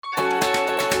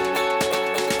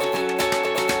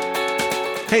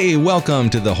Hey, welcome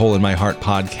to the Hole in My Heart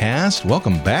podcast.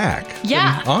 Welcome back.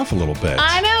 Yeah. Been off a little bit.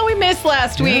 I know, we missed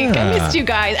last week. I missed you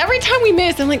guys. Every time we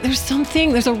miss, I'm like,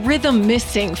 there's a rhythm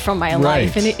missing from my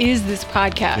life, and it is this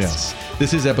podcast. Yes.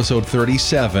 This is episode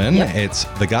 37. Yep. It's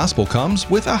The Gospel Comes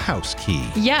with a House Key.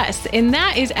 Yes, and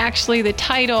that is actually the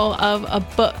title of a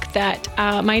book that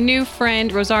my new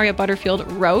friend Rosaria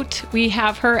Butterfield wrote. We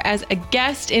have her as a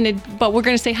guest, but we're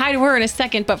going to say hi to her in a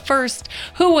second. But first,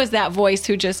 who was that voice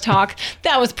who just talked?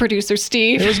 That was producer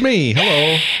Steve. It was me.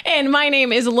 Hello. And my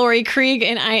name is Lori Krieg,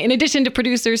 and in addition to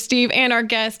producer Steve and our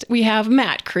guest, we have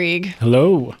Matt Krieg.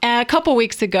 Hello. A couple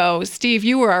weeks ago, Steve,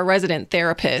 you were our resident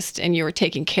therapist, and you were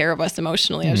taking care of us emotionally.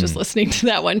 I was just listening to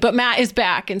that one. But Matt is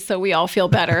back, and so we all feel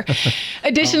better.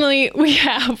 Additionally, we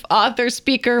have author,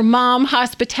 speaker, mom,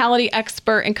 hospitality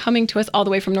expert, and coming to us all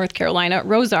the way from North Carolina,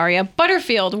 Rosaria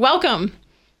Butterfield. Welcome.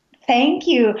 Thank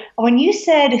you. When you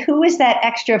said, who is that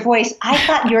extra voice, I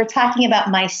thought you were talking about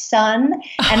my son,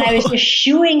 and I was just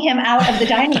shooing him out of the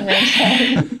dining room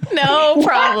saying, no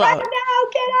problem. No,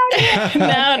 get out of here.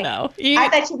 No. I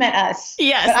thought you meant us.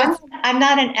 Yes. But I'm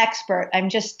not an expert. I'm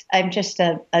just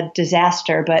a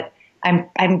disaster, but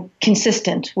I'm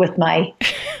consistent with my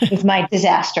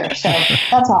disaster. So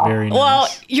that's all. Very nice. Well,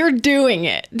 you're doing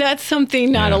it. That's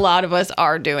something not a lot of us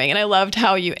are doing. And I loved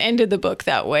how you ended the book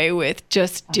that way with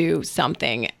just do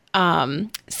something.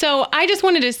 So I just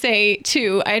wanted to say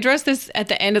too, I addressed this at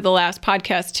the end of the last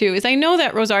podcast too, is I know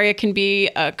that Rosaria can be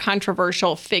a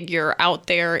controversial figure out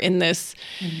there in this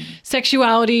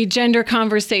sexuality, gender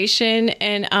conversation.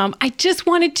 And I just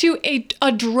wanted to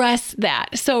address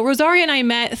that. So Rosaria and I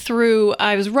met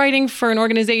I was writing for an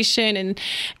organization and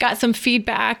got some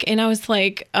feedback. And I was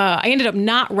like, I ended up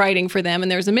not writing for them.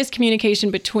 And there was a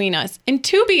miscommunication between us. And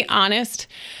to be honest,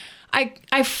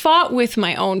 I fought with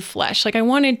my own flesh. Like I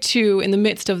wanted to, in the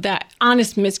midst of that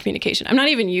honest miscommunication, I'm not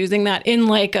even using that in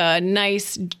like a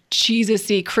nice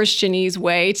Jesus-y Christianese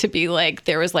way to be like,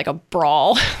 there was like a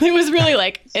brawl. It was really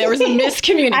like, there was a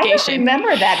miscommunication. I don't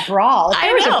remember that brawl.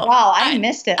 There was a brawl. I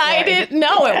missed it. I didn't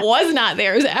know it was not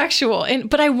there. It was actual.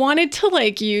 But I wanted to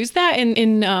like use that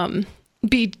in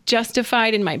be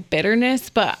justified in my bitterness,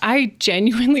 but I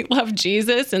genuinely love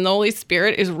Jesus and the Holy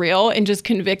Spirit is real and just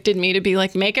convicted me to be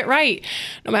like, make it right.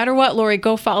 No matter what, Lori,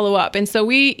 go follow up. And so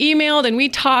we emailed and we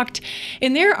talked,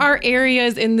 and there are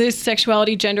areas in this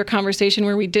sexuality, gender conversation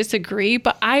where we disagree,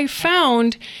 but I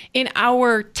found in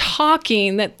our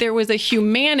talking that there was a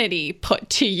humanity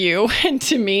put to you and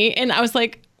to me. And I was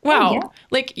like, wow,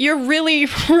 like you're really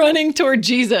running toward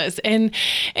Jesus. And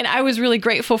I was really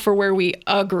grateful for where we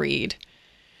agreed.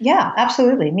 Yeah,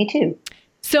 absolutely. Me too.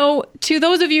 So to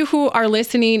those of you who are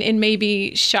listening and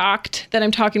maybe shocked that I'm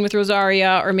talking with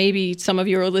Rosaria, or maybe some of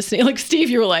you are listening, like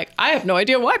Steve, you were like, I have no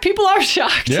idea why people are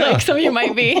shocked. Yeah. Like some of you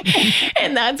might be.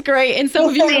 And that's great. And some We'll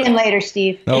of you fill you in later,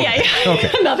 Steve. Oh, yeah.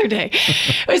 Okay. Another day.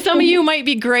 But some of you might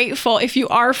be grateful if you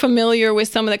are familiar with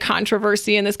some of the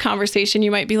controversy in this conversation. You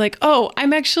might be like, oh,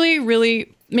 I'm actually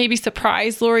really maybe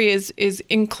surprised Lori is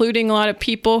including a lot of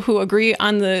people who agree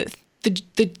on the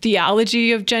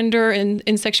theology of gender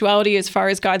and sexuality as far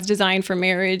as God's design for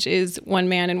marriage is one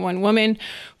man and one woman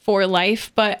for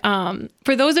life. But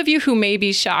for those of you who may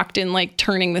be shocked and like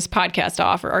turning this podcast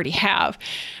off or already have,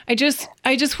 I just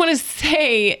want to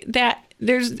say that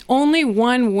there's only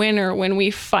one winner when we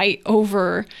fight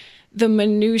over the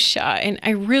minutia. And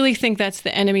I really think that's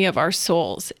the enemy of our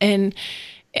souls. And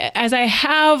as I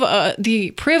have the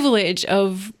privilege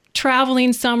of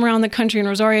traveling some around the country, and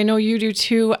Rosaria, I know you do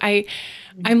too.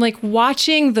 I'm like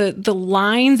watching the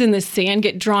lines in the sand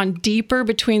get drawn deeper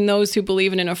between those who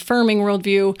believe in an affirming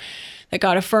worldview that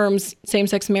God affirms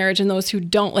same-sex marriage and those who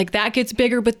don't. Like that gets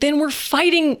bigger, but then we're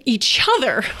fighting each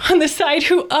other on the side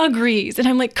who agrees. And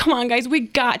I'm like, come on, guys, we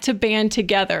got to band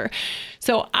together.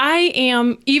 So I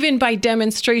am, even by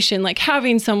demonstration, like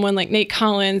having someone like Nate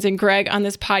Collins and Greg on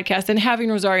this podcast and having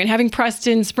Rosaria and having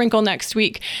Preston sprinkle next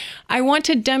week, I want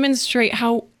to demonstrate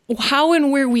how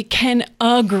and where we can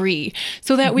agree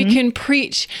so that we can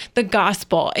preach the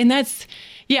gospel. And that's,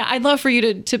 I'd love for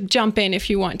you to jump in if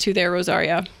you want to there,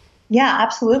 Rosaria. Yeah,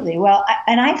 absolutely. Well,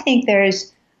 and I think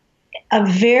there's a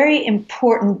very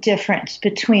important difference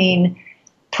between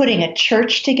putting a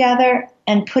church together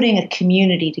and putting a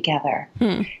community together.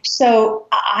 So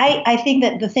I think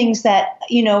that the things that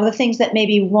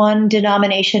maybe one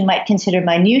denomination might consider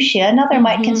minutia, another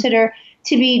might consider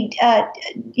to be,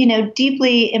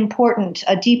 deeply important,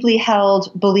 a deeply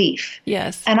held belief.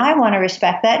 Yes. And I want to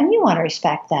respect that, and you want to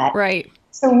respect that. Right.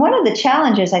 So one of the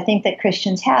challenges I think that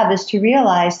Christians have is to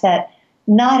realize that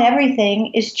not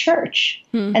everything is church.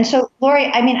 And so, Lori,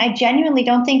 I mean, I genuinely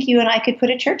don't think you and I could put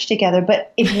a church together,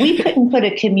 but if we couldn't put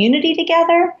a community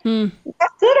together,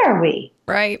 what good are we?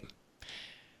 Right.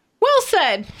 Well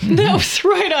said. That was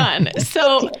right on.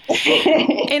 So,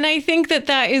 and I think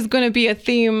that is going to be a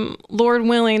theme, Lord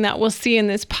willing, that we'll see in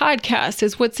this podcast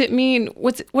is what's it mean?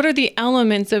 What are the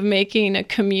elements of making a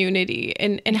community,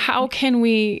 and how can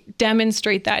we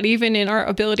demonstrate that even in our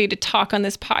ability to talk on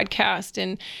this podcast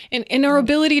and in our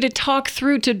ability to talk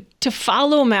through to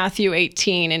follow Matthew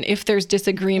 18. And if there's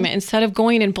disagreement, instead of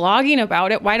going and blogging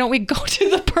about it, why don't we go to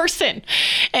the person?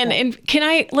 And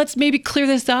let's maybe clear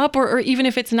this up, or even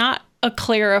if it's not a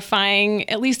clarifying,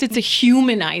 at least it's a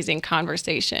humanizing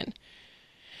conversation.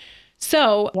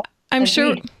 So I'm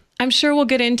sure we'll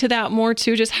get into that more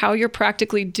too, just how you're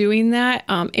practically doing that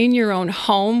in your own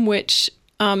home, which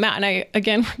Matt and I,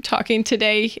 again, were talking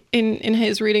today in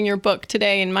his reading your book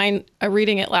today and mine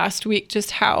reading it last week,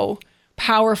 just how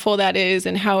powerful that is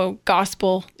and how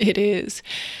gospel it is.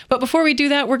 But before we do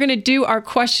that, we're going to do our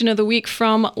question of the week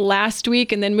from last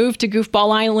week and then move to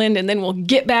Goofball Island, and then we'll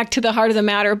get back to the heart of the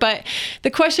matter. But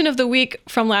the question of the week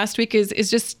from last week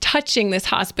is just touching this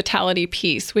hospitality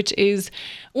piece, which is,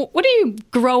 what do you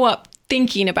grow up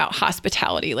thinking about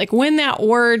hospitality? Like when that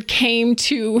word came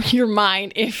to your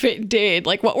mind, if it did,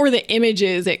 like what were the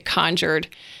images it conjured?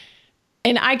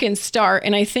 And I can start,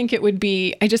 and I think it would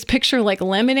be, I just picture like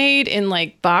lemonade and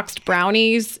like boxed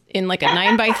brownies in like a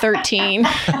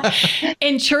 9x13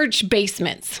 in church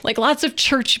basements, like lots of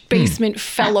church basement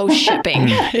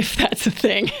fellowshipping, if that's a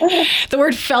thing. The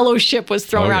word fellowship was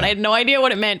thrown around. I had no idea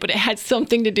what it meant, but it had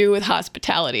something to do with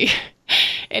hospitality.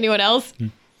 Anyone else?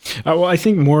 Well, I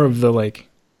think more of the like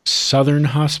Southern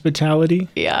hospitality.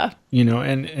 Yeah. You know,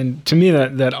 and to me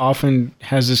that often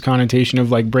has this connotation of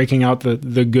like breaking out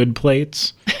the good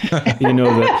plates, you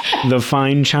know, the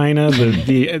fine china,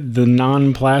 the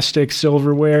non-plastic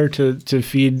silverware to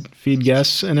feed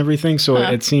guests and everything. So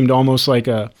it seemed almost like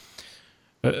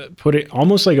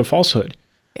almost like a falsehood.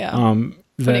 Yeah.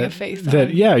 Putting a face on.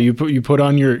 You put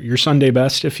on your Sunday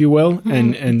best, if you will,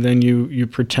 and then you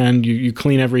pretend you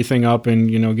clean everything up and,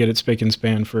 you know, get it spick and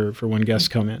span for when guests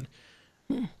come in.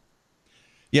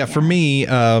 Yeah, for me,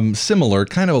 similar,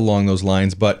 kind of along those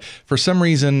lines, but for some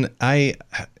reason,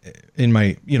 in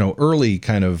my early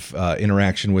kind of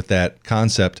interaction with that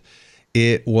concept,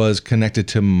 it was connected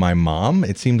to my mom.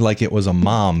 It seemed like it was a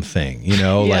mom thing,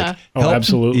 like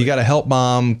absolutely. You got to help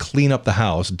mom clean up the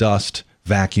house, dust,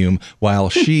 vacuum, while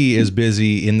she is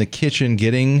busy in the kitchen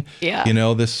getting,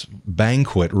 this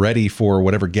banquet ready for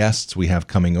whatever guests we have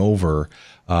coming over.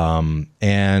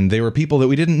 And they were people that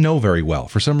we didn't know very well.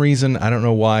 For some reason, I don't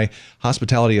know why,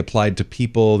 hospitality applied to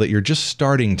people that you're just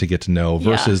starting to get to know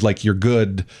versus like your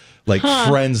good,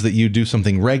 friends that you do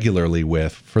something regularly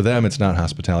with. For them, it's not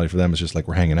hospitality. For them, it's just like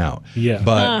we're hanging out. Yeah.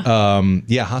 But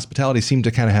hospitality seemed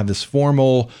to kind of have this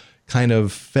formal kind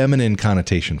of feminine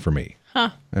connotation for me.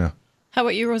 Huh. Yeah. How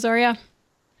about you, Rosaria?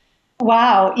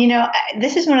 Wow.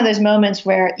 This is one of those moments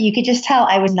where you could just tell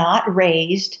I was not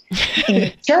raised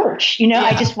in church.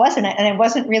 I just wasn't. And I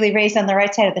wasn't really raised on the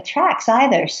right side of the tracks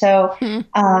either. So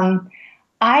I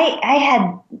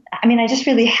just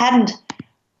really hadn't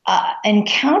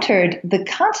encountered the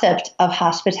concept of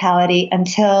hospitality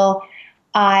until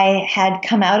I had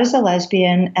come out as a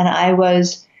lesbian and I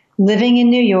was living in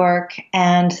New York,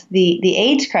 and the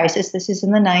AIDS crisis, this is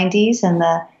in the 90s and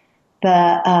the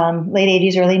late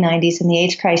 80s, early 90s, and the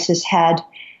AIDS crisis had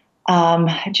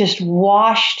just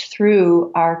washed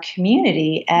through our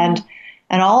community. And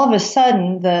all of a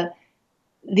sudden,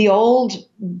 the old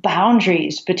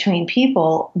boundaries between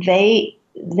people, we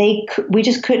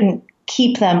just couldn't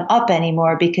keep them up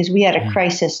anymore because we had a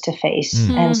crisis to face.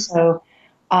 And so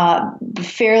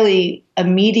fairly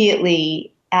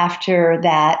immediately after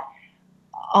that,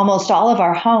 almost all of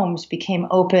our homes became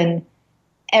open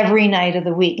every night of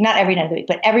the week. Not every night of the week,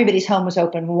 but everybody's home was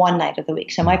open one night of the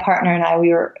week. So my partner and I,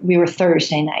 we were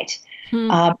Thursday night.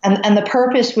 And the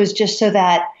purpose was just so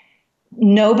that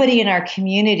nobody in our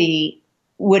community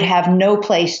would have no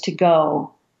place to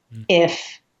go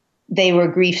if they were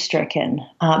grief stricken,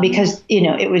 because,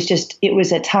 it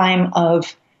was a time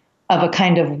of a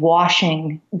kind of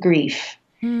washing grief.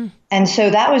 And so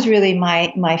that was really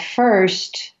my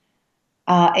first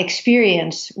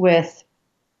experience with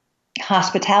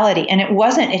hospitality. And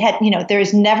there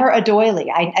is never a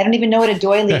doily. I don't even know what a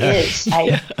doily is.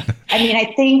 I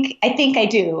think I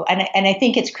do. And I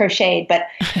think it's crocheted, but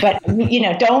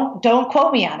don't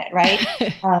quote me on it. Right.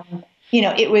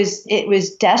 It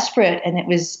was desperate and it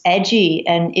was edgy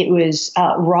and it was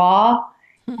raw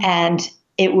and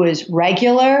it was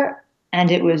regular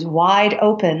and it was wide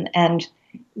open. And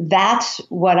that's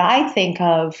what I think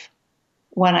of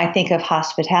when I think of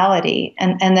hospitality.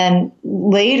 And then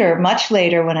later, much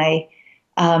later, when I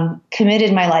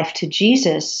committed my life to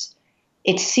Jesus,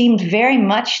 it seemed very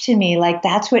much to me like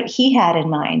that's what he had in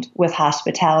mind with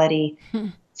hospitality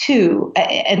too.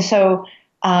 And so,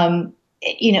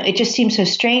 it just seems so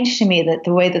strange to me that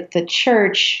the way that the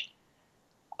church,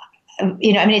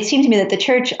 it seemed to me that the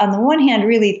church, on the one hand,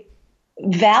 really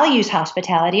values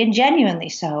hospitality, and genuinely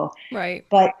so. Right.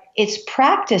 But its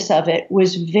practice of it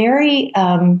was very,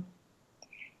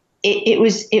 it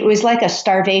was like a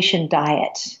starvation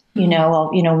diet.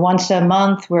 Once a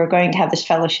month we're going to have this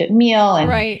fellowship meal, and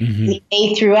the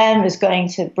A through M is going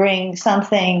to bring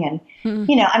something. And,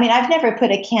 I've never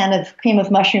put a can of cream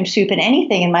of mushroom soup in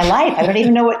anything in my life. I don't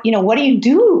even know what do you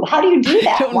do? How do you do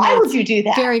that? Why would you do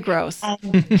that? Very gross.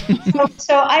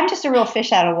 So I'm just a real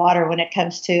fish out of water when it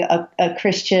comes to a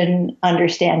Christian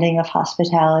understanding of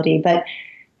hospitality. But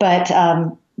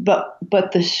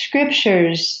the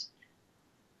scriptures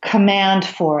command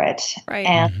for it, right.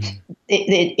 And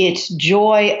its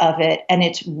joy of it, and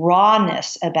its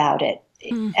rawness about it,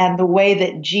 and the way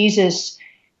that Jesus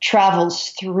travels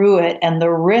through it, and the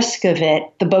risk of it,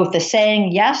 both the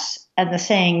saying yes and the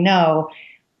saying no.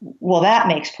 Well, that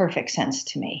makes perfect sense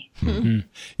to me.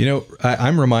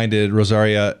 I'm reminded,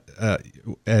 Rosaria,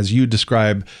 as you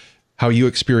describe how you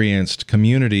experienced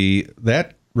community,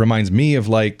 that reminds me of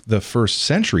like the first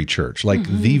century church, like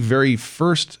the very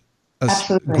first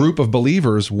group of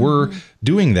believers were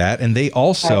doing that. And they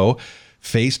also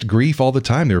faced grief all the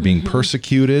time. They were being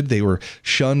persecuted. They were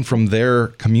shunned from their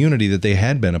community that they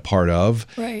had been a part of.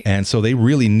 Right. And so they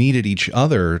really needed each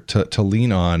other to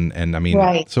lean on. And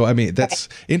that's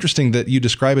interesting that you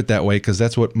describe it that way, because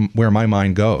that's where my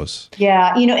mind goes.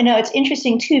 Yeah. It's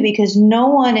interesting too, because no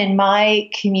one in my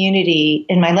community,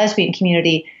 in my lesbian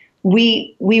community,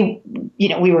 we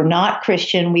were not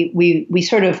Christian. We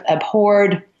sort of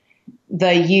abhorred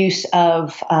the use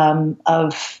of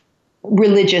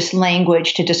religious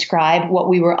language to describe what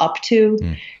we were up to.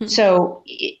 So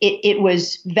it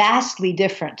was vastly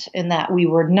different in that we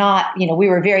were not, we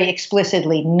were very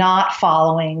explicitly not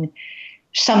following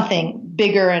something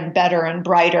bigger and better and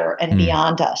brighter and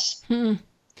beyond us.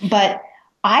 But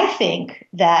I think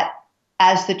that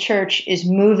as the church is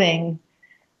moving,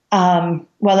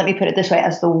 let me put it this way,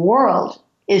 as the world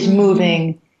is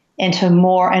moving into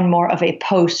more and more of a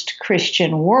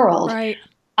post-Christian world, right.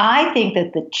 I think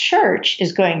that the church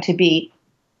is going to be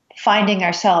finding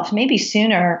ourselves, maybe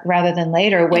sooner rather than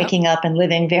later, waking up and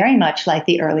living very much like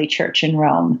the early church in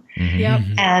Rome. Yep.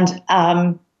 And,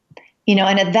 and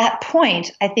at that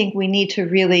point, I think we need to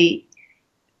really,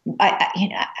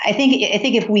 I think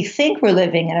if we think we're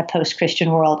living in a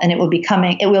post-Christian world, and it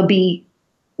will be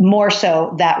more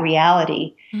so that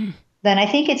reality, then I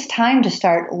think it's time to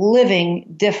start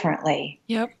living differently.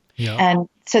 Yep. And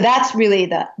so that's really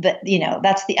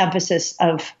that's the emphasis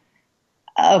of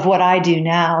what I do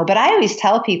now. But I always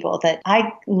tell people that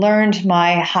I learned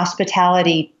my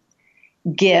hospitality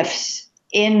gifts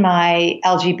in my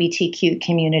LGBTQ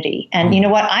community. And you know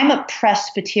what? I'm a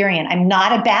Presbyterian. I'm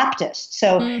not a Baptist.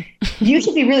 So you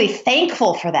should be really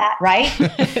thankful for that, right?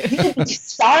 You'd be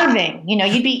starving.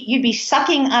 You'd be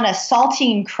sucking on a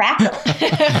saltine cracker.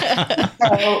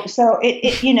 So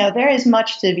it there is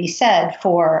much to be said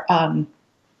for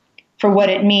what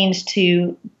it means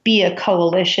to be a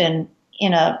coalition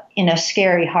in a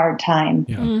scary, hard time.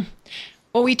 Yeah.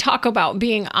 Well, we talk about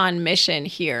being on mission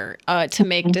here to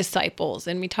make disciples.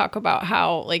 And we talk about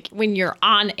how, like, when you're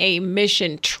on a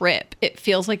mission trip, it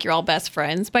feels like you're all best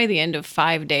friends by the end of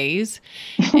 5 days.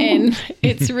 And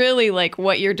it's really like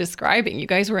what you're describing. You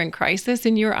guys were in crisis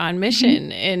and you're on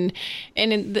mission. And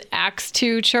in the Acts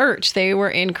 2 church, they were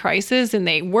in crisis and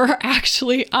they were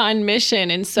actually on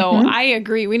mission. And so I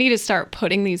agree. We need to start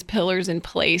putting these pillars in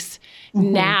place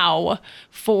now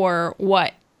for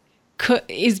what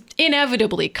is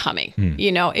inevitably coming.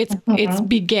 It's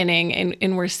beginning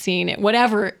and we're seeing it.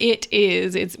 Whatever it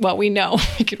is, it's what we know.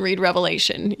 We can read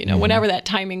Revelation, whatever that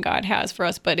timing God has for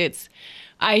us. But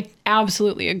I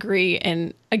absolutely agree.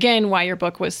 And again, why your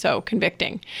book was so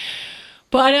convicting.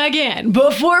 But again,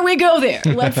 before we go there,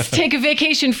 let's take a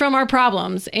vacation from our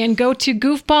problems and go to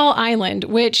Goofball Island,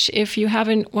 which, if you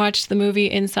haven't watched the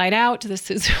movie Inside Out, this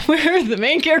is where the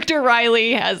main character,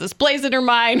 Riley, has this place in her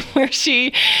mind where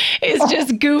she is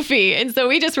just goofy. And so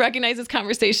we just recognize this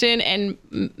conversation, and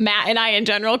Matt and I in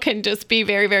general can just be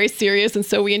very, very serious. And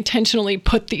so we intentionally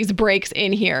put these breaks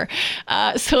in here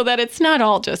so that it's not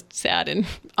all just sad and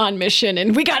on mission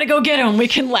and we got to go get them. We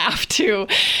can laugh too.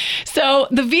 So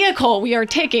the vehicle we are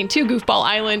taking to Goofball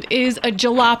Island is a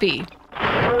jalopy.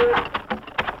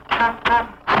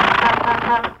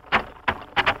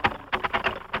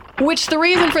 Which the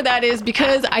reason for that is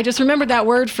because I just remembered that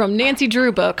word from Nancy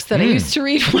Drew books that I used to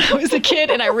read when I was a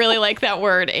kid, and I really like that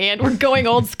word. And we're going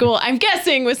old school, I'm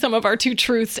guessing, with some of our 2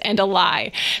 truths and a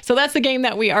lie. So that's the game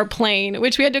that we are playing,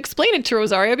 which we had to explain it to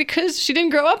Rosaria because she didn't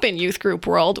grow up in youth group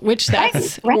world, which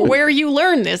that's where you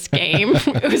learn this game,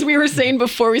 as we were saying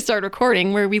before we started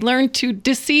recording, where we learn to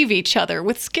deceive each other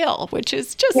with skill, which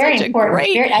is just very such important.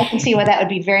 a great... I can see why that would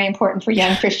be very important for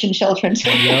young Christian children.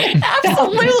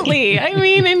 Absolutely. I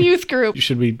mean, in youth group.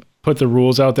 Should we put the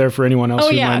rules out there for anyone else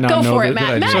who might not know? Go for it,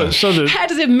 Matt. Matt so had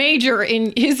a major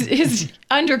in his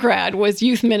undergrad was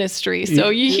youth ministry,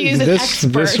 so he's an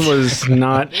expert. This was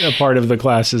not a part of the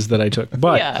classes that I took.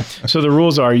 But so the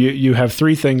rules are you have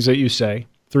 3 things that you say,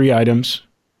 3 items,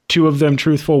 2 of them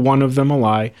truthful, 1 of them a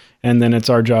lie, and then it's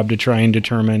our job to try and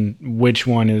determine which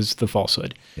one is the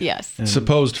falsehood. Yes.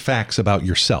 Supposed facts about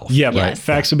yourself. Yeah, right.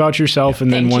 Facts about yourself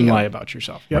and then one lie about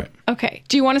yourself. Yep. Right. Okay.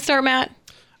 Do you want to start, Matt?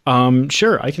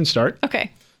 Sure, I can start. Okay.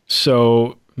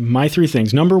 So my 3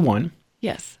 things. Number 1.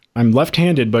 Yes. I'm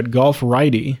left-handed but golf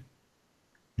righty.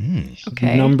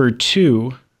 Okay. Number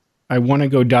 2, I want to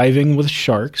go diving with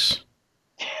sharks.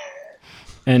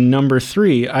 And number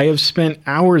 3, I have spent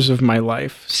hours of my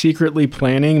life secretly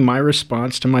planning my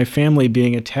response to my family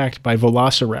being attacked by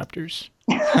velociraptors.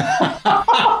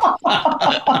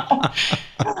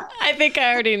 I think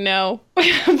I already know,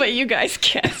 but you guys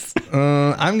guess.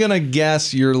 I'm going to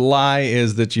guess your lie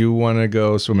is that you want to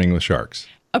go swimming with sharks.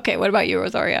 Okay, what about you,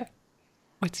 Rosaria?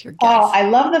 What's your guess? Oh, I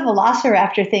love the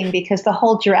velociraptor thing because the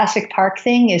whole Jurassic Park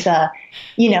thing is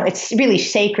it's really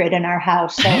sacred in our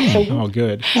house. So Oh,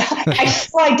 good. I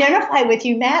still identify with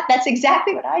you, Matt. That's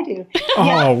exactly what I do.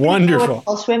 Oh,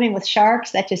 wonderful. Swimming with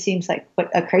sharks, that just seems like what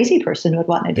a crazy person would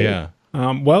want to do. Yeah.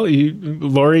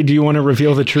 Lori, do you want to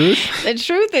reveal the truth? The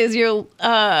truth is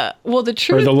the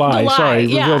truth. Or the lie. Sorry,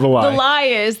 reveal the lie. The lie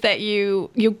is that you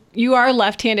are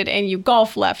left-handed and you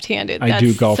golf left-handed. I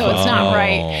do golf so it's not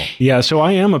right. Yeah, so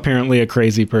I am apparently a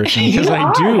crazy person because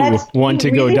I do want to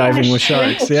go diving with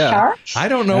sharks. Sharks? I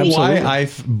don't know why I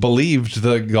believed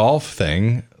the golf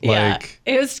thing.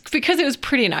 It was because it was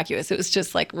pretty innocuous. It was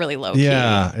just like really low key.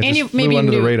 Yeah, and you maybe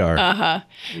under the radar. Yeah.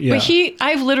 But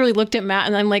I've literally looked at Matt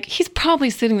and I'm like, he's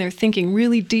probably sitting there thinking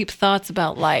really deep thoughts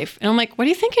about life. And I'm like, what are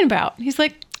you thinking about? He's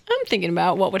like, I'm thinking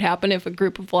about what would happen if a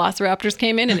group of velociraptors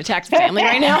came in and attacked the family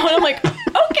right now. And I'm like,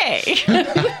 okay.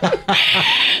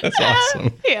 That's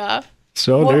awesome. Yeah.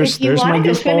 So there's my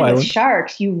goofball island. With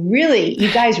sharks, you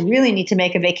guys really need to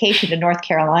make a vacation to North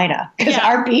Carolina because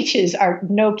our beaches are,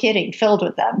 no kidding, filled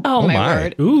with them. Oh my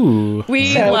word! Ooh,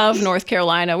 we love North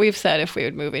Carolina. We've said if we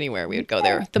would move anywhere, we would go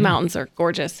there. The mountains are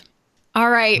gorgeous.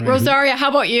 All right, Rosaria, how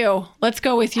about you? Let's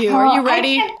go with you. Are you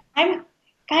ready? I'm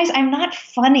not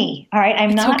funny. All right,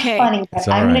 I'm not funny, but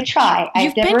I'm going to try.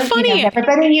 I've never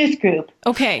been in youth group.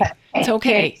 Okay, it's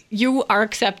okay. You are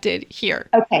accepted here.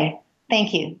 Okay.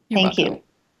 Thank you. You're welcome. You.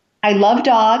 I love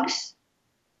dogs.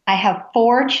 I have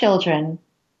 4 children,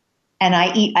 and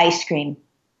I eat ice cream.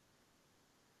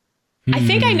 I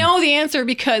think I know the answer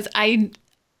because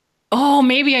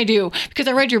maybe I do because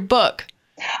I read your book.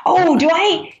 Oh, do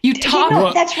I? You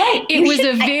talk. That's right. It was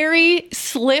a very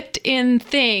slipped in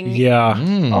thing. Yeah.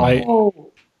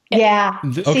 Yeah.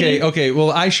 Okay.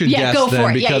 Well, I should guess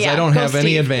then because I don't have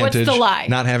any advantage. What's the lie?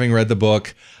 Not having read the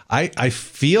book. I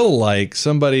feel like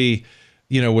somebody,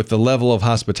 with the level of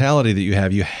hospitality that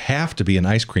you have to be an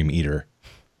ice cream eater.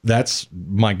 That's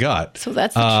my gut. So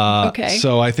that's okay.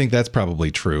 So I think that's probably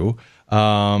true.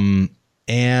 And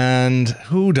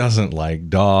who doesn't like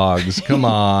dogs? Come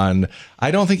on.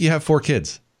 I don't think you have 4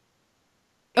 kids.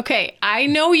 Okay. I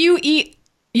know you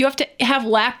have to have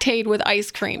Lactaid with ice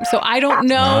cream. So I don't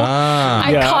know.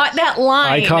 I caught that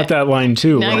line. I caught that line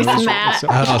too. Nice, Matt.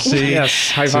 Oh, see?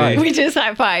 Yes, high five. We just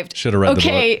high-fived. Should have read the book.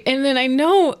 Okay, and then I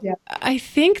know, I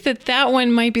think that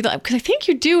one might be, because I think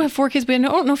you do have 4 kids, but I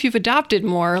don't know if you've adopted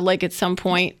more, like at some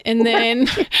point. And then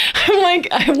I'm like,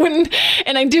 I wouldn't,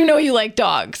 and I do know you like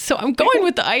dogs. So I'm going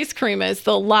with the ice cream as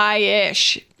the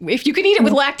lie-ish. If you can eat it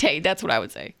with Lactaid, that's what I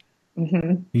would say.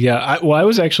 Mm-hmm. Yeah, I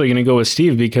was actually going to go with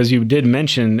Steve because you did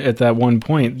mention at that one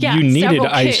point you needed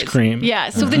ice cream. Yeah,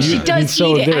 so then she does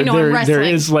eat it. I know I'm wrestling. There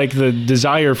is like the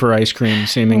desire for ice cream,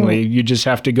 seemingly. You just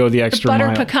have to go the extra mile. The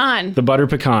butter pecan. The butter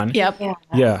pecan. Yep.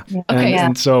 Yeah. Okay.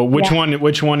 And so which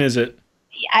one is it?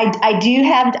 I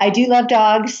do love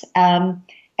dogs.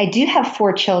 I do have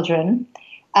 4 children.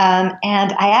 And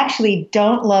I actually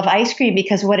don't love ice cream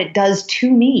because what it does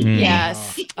to me.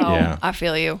 Yes. Oh, I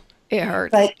feel you. It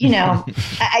hurts. But,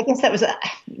 I guess that was,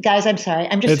 guys, I'm sorry.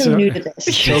 I'm just so new to this.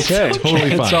 It's okay.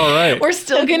 Totally fine. It's all right. We're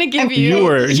still going to give you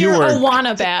your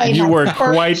Awana badge. You were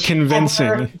quite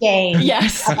convincing. Game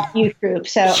yes. Youth group.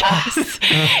 So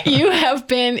you have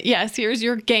been, here's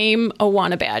your game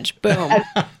Awana badge. Boom.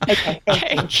 Okay.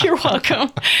 Thank you. You're welcome.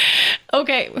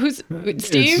 Okay. Who's Steve?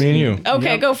 It's me and you.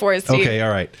 Okay. Go for it, Steve. Okay. All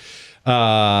right.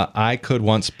 I could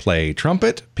once play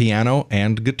trumpet, piano,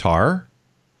 and guitar.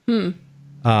 When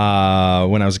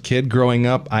I was a kid growing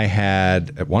up, I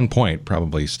had, at one point,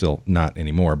 probably still not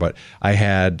anymore, but I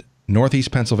had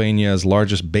Northeast Pennsylvania's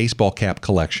largest baseball cap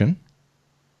collection.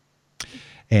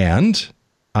 And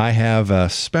I have a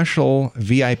special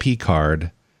VIP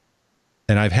card,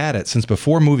 and I've had it since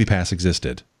before MoviePass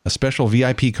existed. A special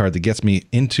VIP card that gets me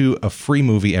into a free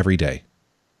movie every day.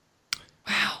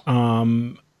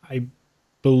 Wow. I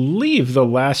believe the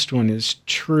last one is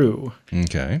true.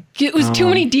 Okay. It was too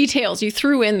many details you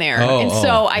threw in there.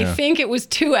 I think it was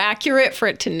too accurate for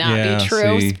it to not be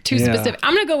true. Too specific.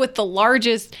 I'm going to go with the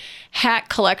largest hat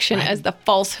collection as the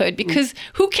falsehood, because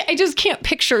I just can't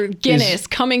picture Guinness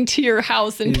coming to your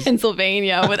house in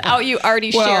Pennsylvania without you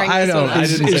already sharing this with us. I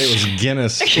didn't say it was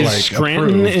Guinness. Is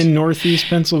Scranton in Northeast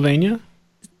Pennsylvania?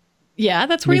 Yeah,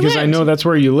 that's where you live. live. Because I know that's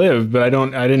where you live, but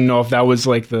I didn't know if that was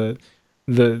like the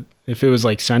if it was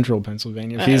like central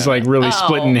Pennsylvania. If he's like really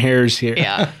splitting hairs here.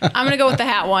 Yeah. I'm going to go with the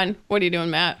hat one. What are you doing,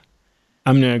 Matt?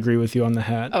 I'm going to agree with you on the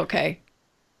hat. Okay.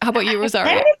 How about you,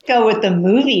 Rosaria? I'm going to go with the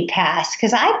movie pass,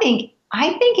 because I think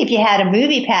if you had a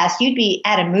movie pass, you'd be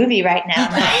at a movie right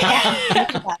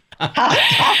now.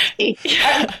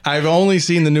 I've only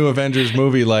seen the new Avengers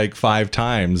movie like 5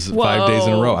 times, 5 days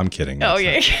in a row. I'm kidding. Oh,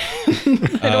 yeah.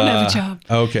 I don't have a job.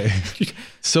 Okay.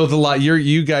 So the lie,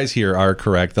 you guys here are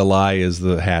correct. The lie is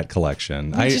the hat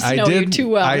collection. I know you too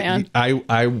well, man.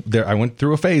 I went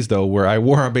through a phase though where I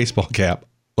wore a baseball cap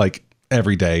like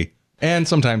every day and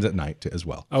sometimes at night as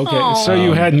well. Okay, so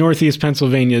you had Northeast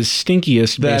Pennsylvania's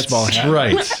stinkiest baseball hat. That's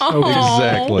right.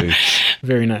 Exactly.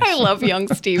 Very nice. I love young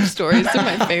Steve stories. They're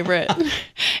my favorite.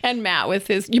 And Matt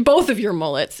with both of your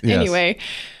mullets. Yes. Anyway.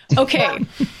 Okay,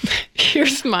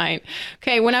 here's mine.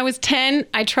 Okay, when I was 10,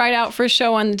 I tried out for a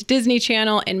show on the Disney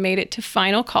Channel and made it to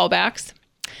final callbacks.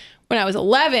 When I was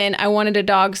 11, I wanted a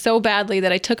dog so badly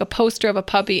that I took a poster of a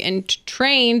puppy and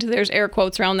trained, there's air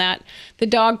quotes around that, the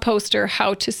dog poster,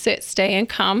 how to sit, stay, and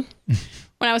come.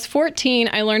 When I was 14,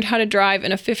 I learned how to drive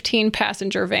in a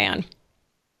 15-passenger van.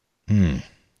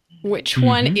 Which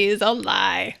one is a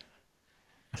lie?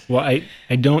 Well,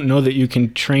 I don't know that you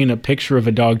can train a picture of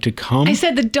a dog to come. I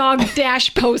said the dog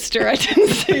dash poster. I didn't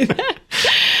say that.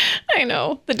 I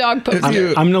know. The dog poster. I'm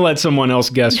going to let someone else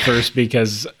guess first,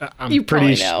 because I'm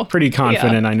pretty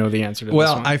confident I know the answer to this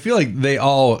one. I feel like they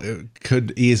all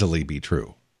could easily be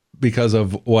true because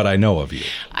of what I know of you.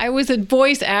 I was a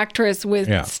voice actress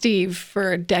with Steve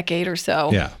for a decade or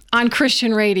so on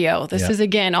Christian radio. This is,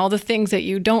 again, all the things that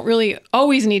you don't really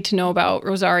always need to know about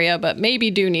Rosaria, but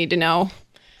maybe do need to know.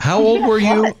 How old were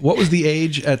you? What was the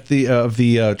age at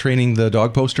the training the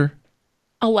dog poster?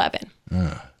 11.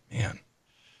 Man.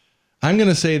 I'm going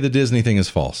to say the Disney thing is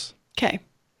false. Okay.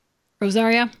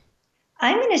 Rosaria?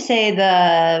 I'm going to say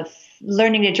the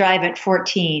learning to drive at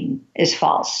 14 is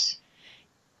false.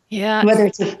 Yeah. Whether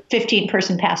it's a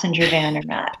 15-person passenger van or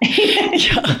not.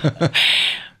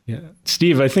 Yeah.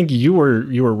 Steve, I think you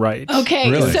were right.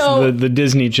 Okay, really? So the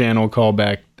Disney Channel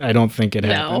callback, I don't think it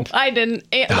happened. No, I didn't.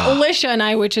 Alicia and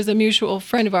I, which is a mutual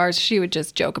friend of ours, she would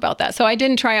just joke about that. So I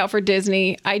didn't try out for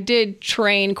Disney. I did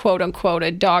train, quote unquote,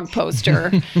 a dog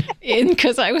poster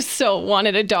because I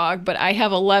wanted a dog, but I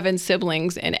have 11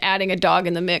 siblings, and adding a dog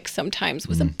in the mix sometimes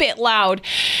was a bit loud.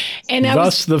 And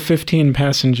thus the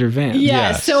 15-passenger van.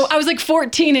 Yes. So I was like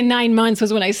 14 and 9 months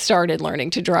was when I started learning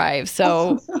to drive.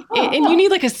 So, and you need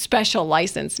like a special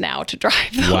license now to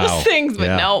drive those things,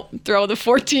 but no, throw the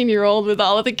 14-year-old with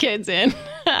all of the kids in.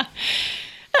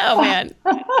 Oh, man.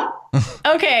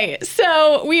 Okay,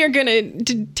 so we are going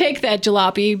to take that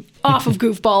jalopy off of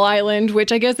Goofball Island,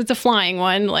 which I guess it's a flying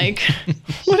one. Like,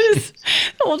 what is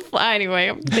old fly? Anyway,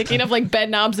 I'm thinking of like bed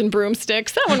knobs and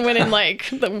broomsticks. That one went in like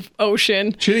the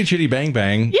ocean. Chitty Chitty Bang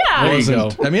Bang. Yeah.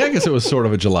 I mean, I guess it was sort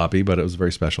of a jalopy, but it was a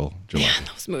very special jalopy.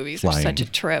 Yeah, those movies are such a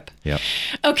trip. Yep.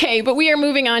 Okay, but we are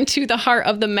moving on to the heart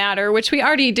of the matter, which we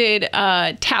already did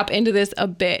tap into this a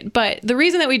bit. But the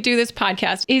reason that we do this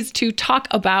podcast is to talk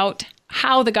about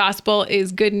how the gospel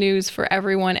is good news for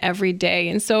everyone every day.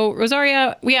 And so,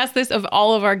 Rosaria, we asked this of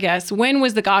all of our guests. When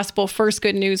was the gospel first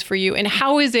good news for you? And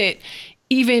how is it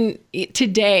even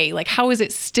today? Like, how is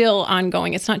it still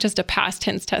ongoing? It's not just a past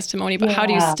tense testimony, but how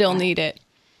do you still need it?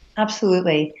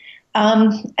 Absolutely.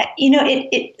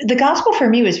 The gospel for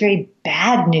me was very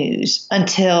bad news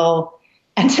until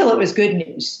it was good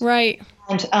news. Right.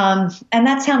 And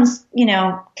that sounds,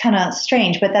 kind of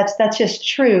strange, but that's just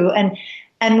true.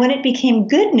 And when it became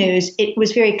good news, it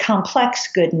was very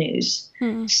complex good news.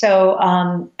 So,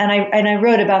 and I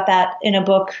wrote about that in a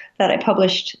book that I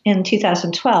published in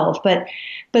 2012. But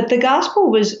the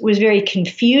gospel was very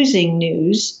confusing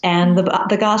news, and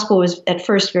the gospel was at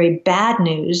first very bad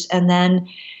news, and then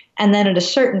at a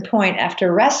certain point,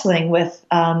 after wrestling with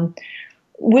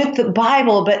the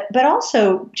Bible, but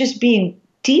also just being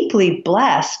deeply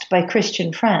blessed by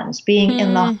Christian friends, being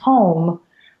in the home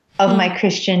of my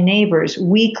Christian neighbors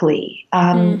weekly,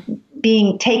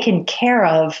 being taken care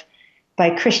of by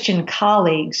Christian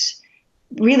colleagues,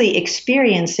 really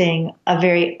experiencing a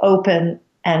very open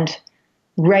and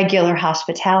regular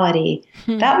hospitality.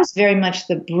 That was very much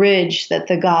the bridge that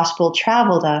the gospel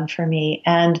traveled on for me.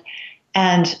 And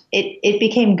it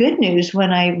became good news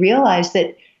when I realized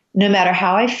that no matter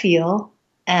how I feel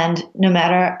and no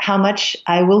matter how much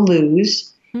I will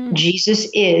lose, Jesus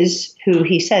is who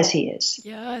he says he is.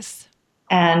 Yes.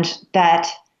 And that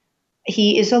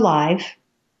he is alive,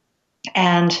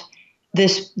 and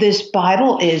this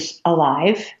Bible is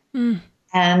alive,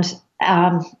 and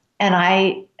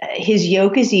his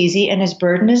yoke is easy and his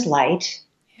burden is light.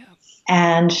 Yeah.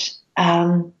 And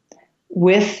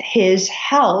with his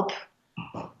help,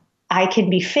 I can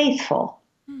be faithful.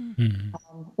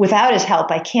 Without his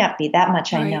help, I can't be. That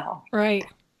much I know. Right.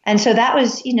 And so that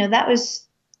was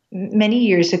many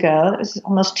years ago. That was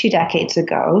almost 2 decades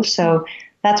ago. So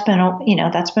that's been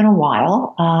a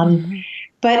while.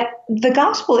 But the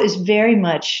gospel is very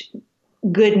much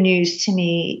good news to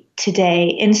me today,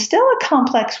 in still a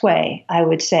complex way, I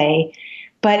would say,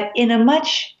 but in a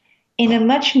much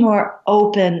more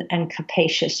open and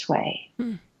capacious way.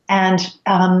 And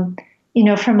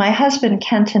for my husband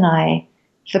Kent and I,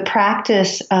 the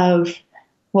practice of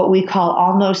what we call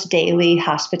almost daily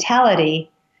hospitality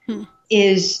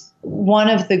is one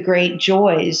of the great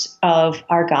joys of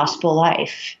our gospel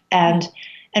life. And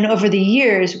over the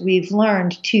years, we've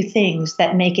learned 2 things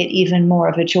that make it even more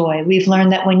of a joy. We've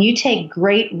learned that when you take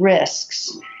great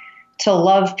risks to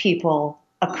love people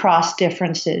across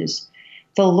differences,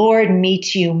 the Lord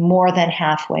meets you more than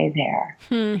halfway there.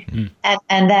 And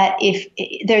that if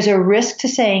there's a risk to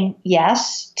saying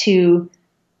yes to,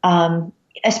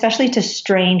 especially to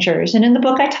strangers. And in the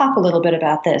book, I talk a little bit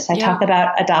about this. I talk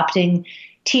about adopting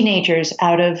teenagers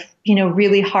out of,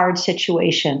 really hard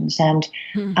situations. And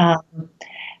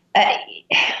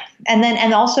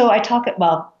also I talk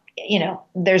about,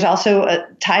 there's also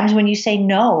times when you say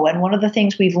no. And one of the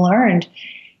things we've learned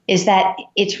is that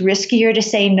it's riskier to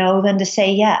say no than to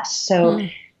say yes. So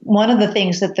one of the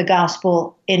things that the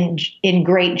gospel in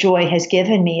great joy has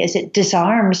given me is it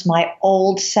disarms my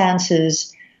old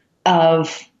senses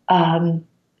of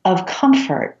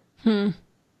comfort. And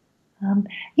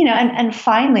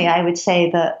finally, I would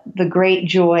say the great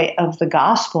joy of the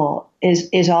gospel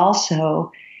is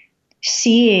also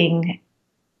seeing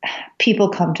people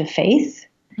come to faith,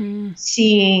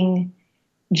 seeing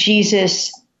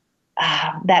Jesus,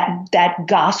 that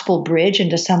gospel bridge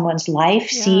into someone's life,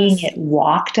 seeing it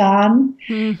walked on,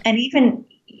 and even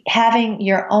having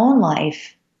your own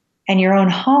life and your own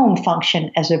home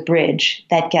function as a bridge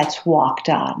that gets walked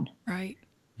on. Right.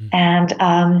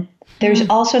 And there's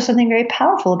also something very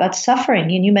powerful about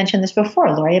suffering. And you mentioned this before,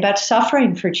 Lori, about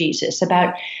suffering for Jesus,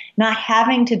 about not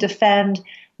having to defend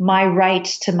my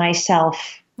rights to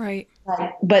myself. Right.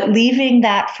 But leaving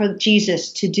that for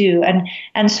Jesus to do.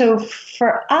 And so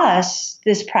for us,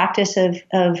 this practice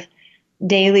of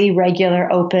daily,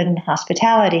 regular, open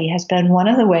hospitality has been one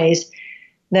of the ways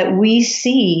that we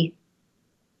see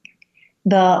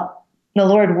the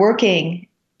Lord working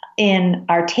in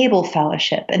our table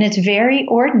fellowship. And it's very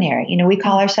ordinary. We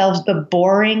call ourselves the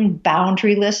boring,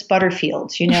 boundaryless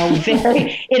Butterfields,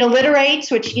 it alliterates,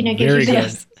 which, gives very you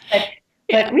good.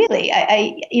 But really,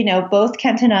 I both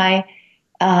Kent and I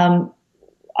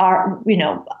are,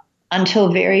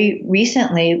 until very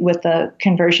recently with the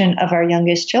conversion of our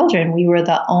youngest children, we were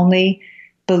the only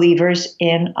believers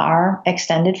in our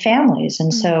extended families.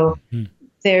 And so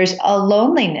there's a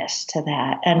loneliness to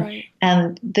that.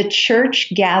 And the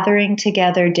church gathering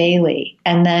together daily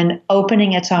and then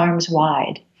opening its arms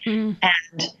wide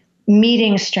and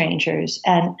meeting strangers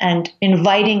and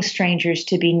inviting strangers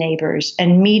to be neighbors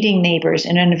and meeting neighbors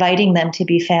and inviting them to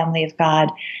be family of God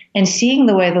and seeing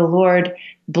the way the Lord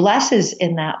blesses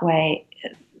in that way,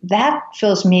 that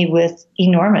fills me with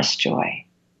enormous joy.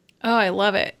 Oh, I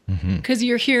love it. Because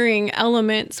you're hearing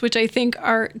elements, which I think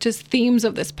are just themes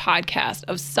of this podcast,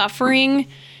 of suffering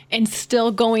and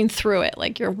still going through it.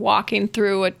 Like you're walking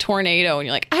through a tornado and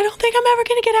you're like, I don't think I'm ever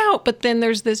going to get out. But then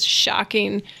there's this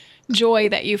shocking joy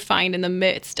that you find in the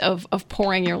midst of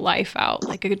pouring your life out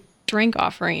like a drink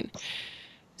offering.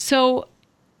 So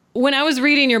when I was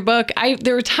reading your book,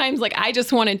 there were times like I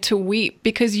just wanted to weep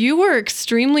because you were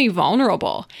extremely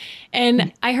vulnerable.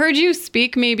 And I heard you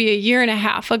speak maybe a year and a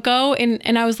half ago,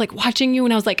 and I was like watching you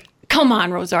and I was like, come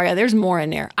on, Rosaria, there's more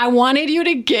in there. I wanted you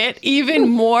to get even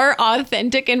more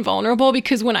authentic and vulnerable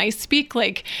because when I speak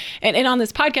and on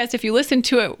this podcast, if you listen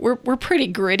to it, we're pretty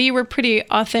gritty, we're pretty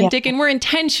authentic, and we're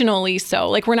intentionally so.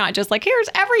 Like we're not just like, here's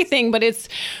everything, but it's,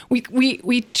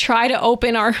 we try to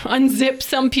unzip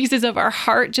some pieces of our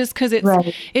heart just because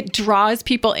it draws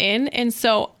people in. And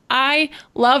so I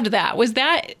loved that. Was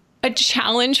that a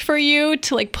challenge for you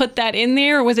to like put that in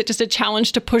there, or was it just a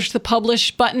challenge to push the publish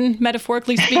button,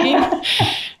 metaphorically speaking?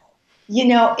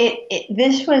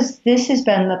 This has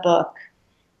been the book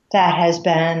that has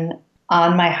been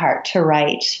on my heart to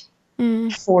write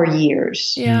for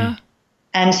years. Yeah.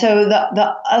 And so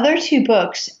the other two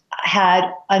books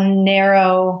had a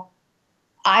narrow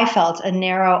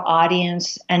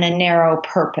audience and a narrow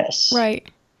purpose. Right.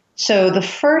 So the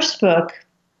first book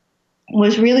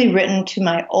was really written to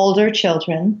my older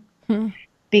children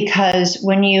because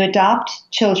when you adopt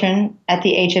children at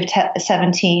the age of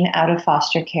 17 out of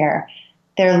foster care,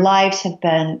 their lives have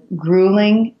been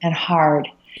grueling and hard.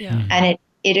 Yeah. And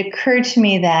it occurred to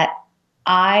me that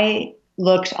I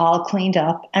looked all cleaned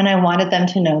up and I wanted them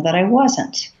to know that I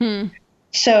wasn't.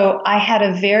 So I had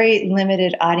a very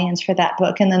limited audience for that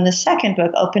book. And then the second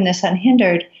book, Openness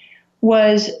Unhindered,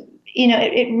 was,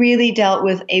 it really dealt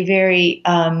with a very,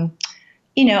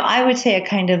 I would say a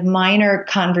kind of minor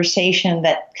conversation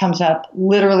that comes up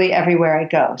literally everywhere I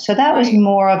go. So that was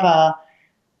more of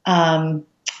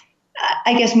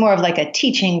more of like a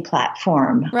teaching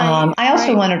platform. I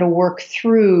also wanted to work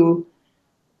through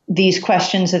these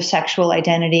questions of sexual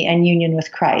identity and union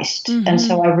with Christ. And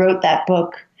so I wrote that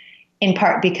book in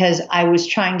part because I was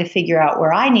trying to figure out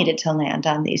where I needed to land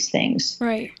on these things.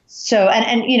 Right. So, when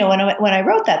I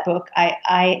wrote that book,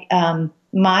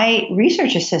 my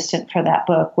research assistant for that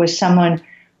book was someone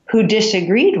who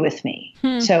disagreed with me.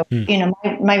 So,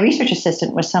 my research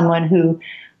assistant was someone who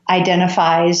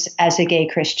identifies as a gay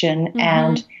Christian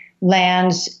and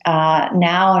lands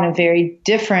now in a very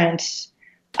different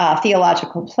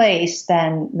theological place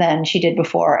than she did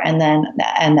before, and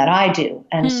that I do.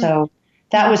 And so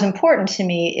that was important to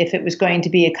me if it was going to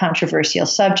be a controversial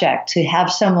subject, to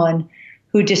have someone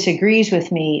who disagrees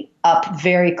with me up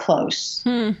very close.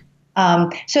 So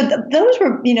those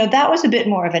were, that was a bit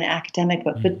more of an academic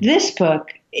book, but this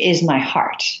book is my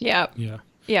heart. Yeah.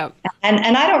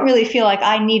 And I don't really feel like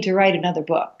I need to write another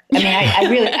book. I mean, I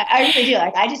really do.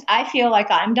 Like, I feel like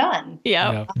I'm done.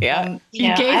 Yeah. I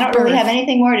don't really have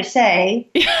anything more to say.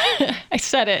 I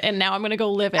said it, and now I'm going to go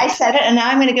live it. I said it, and now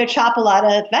I'm going to go chop a lot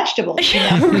of vegetables.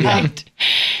 Right.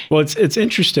 Well, it's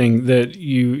interesting that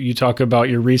you talk about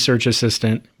your research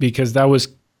assistant, because that was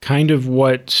kind of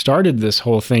what started this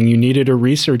whole thing. You needed a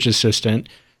research assistant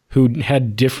who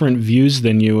had different views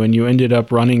than you, and you ended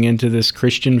up running into this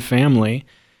Christian family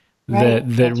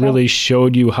that really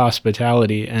showed you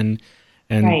hospitality, and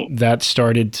that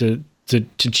started to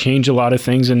change a lot of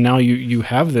things. And now you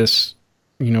have this,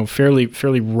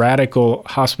 fairly radical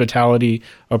hospitality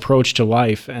approach to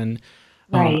life. And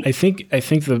I think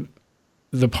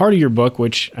the part of your book,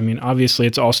 which, I mean, obviously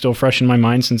it's all still fresh in my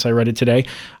mind since I read it today.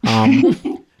 I'm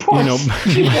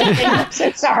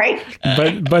so sorry.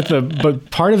 But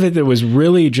part of it that was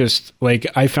really just like,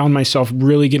 I found myself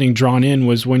really getting drawn in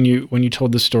was when you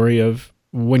told the story of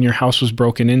when your house was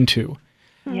broken into,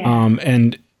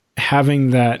 and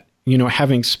having that,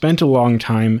 having spent a long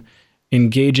time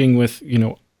engaging with,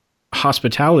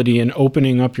 hospitality and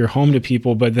opening up your home to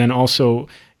people, but then also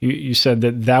you said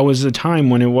that was the time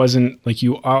when it wasn't like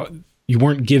you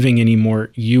weren't giving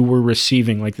anymore, you were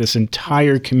receiving, like this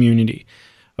entire community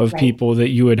of people that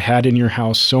you had in your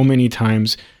house so many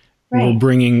times were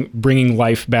bringing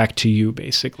life back to you,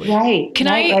 basically.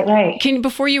 Can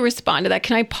before you respond to that,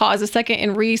 can I pause a second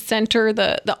and recenter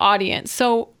the audience?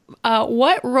 So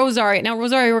what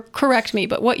Rosaria, correct me,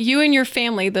 but what you and your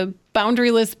family, the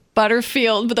boundaryless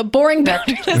Butterfield, the boring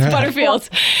boundaryless Butterfields.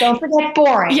 Don't forget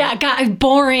boring. Yeah,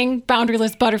 boring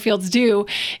boundaryless Butterfields do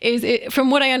is,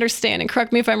 from what I understand, and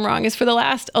correct me if I'm wrong, is for the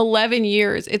last 11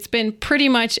 years, it's been pretty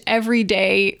much every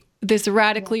day this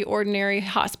radically ordinary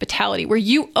hospitality where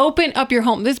you open up your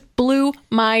home. This blew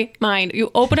my mind.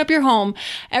 You open up your home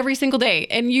every single day,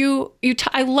 and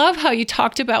I love how you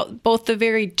talked about both the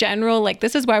very general, like,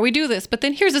 this is why we do this, but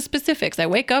then here's the specifics. I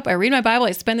wake up, I read my Bible,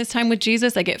 I spend this time with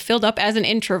Jesus, I get filled up as an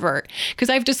introvert.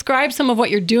 Because I've described some of what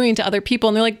you're doing to other people,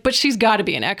 and they're like, but she's got to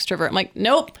be an extrovert. I'm like,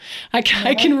 nope, I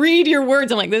can read your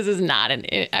words. I'm like, this is not an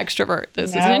extrovert.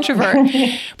 This is an introvert.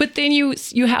 But then you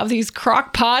have these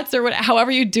crock pots or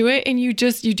however you do it, and you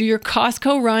do your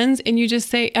Costco runs, and you just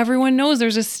say, everyone knows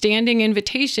there's a standing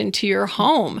invitation to your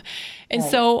home. And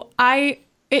so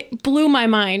it blew my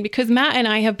mind, because Matt and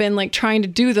I have been like trying to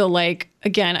do the, like,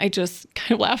 again, I just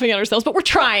kind of laughing at ourselves, but we're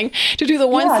trying to do the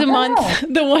once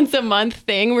a month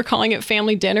thing. We're calling it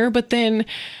family dinner, but then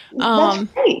that's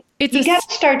great. You got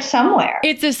to start somewhere.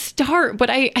 It's a start, but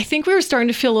I think we were starting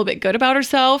to feel a little bit good about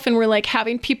ourselves, and we're like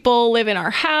having people live in our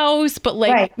house, but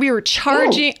like we were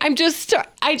charging.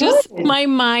 My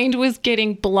mind was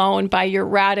getting blown by your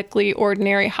radically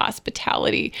ordinary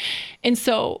hospitality. And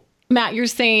so, Matt, you're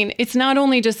saying it's not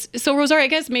only just, so Rosaria, I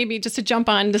guess maybe just to jump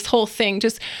on this whole thing,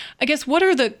 just, I guess, what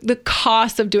are the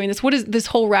costs of doing this? What is this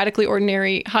whole radically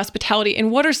ordinary hospitality?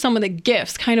 And what are some of the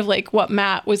gifts, kind of like what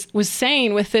Matt was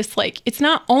saying with this, like, it's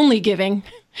not only giving,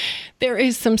 there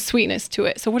is some sweetness to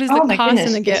it. So what is the cost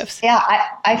and the gifts? Yeah,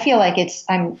 I feel like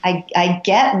I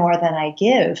get more than I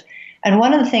give. And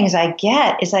one of the things I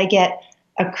get is I get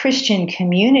a Christian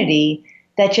community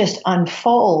that just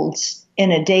unfolds in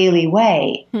a daily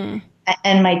way.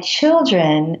 And my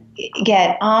children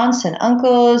get aunts and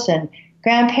uncles and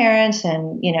grandparents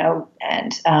and,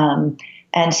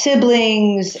 and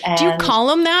siblings. And do you call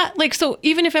them that? Like, so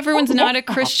even if everyone's not a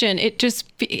Christian, it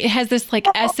has this like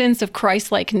essence of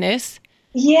Christ-likeness.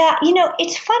 Yeah.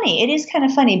 It's funny. It is kind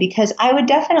of funny, because I would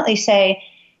definitely say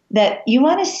that you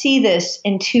want to see this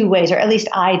in two ways, or at least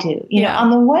I do.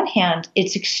 On the one hand,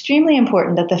 it's extremely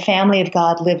important that the family of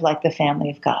God live like the family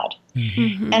of God.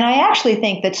 Mm-hmm. And I actually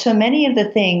think that so many of the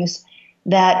things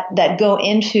that go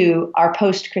into our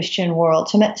post-Christian world,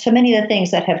 so many of the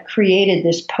things that have created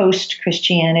this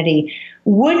post-Christianity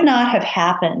would not have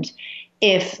happened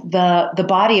if the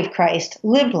body of Christ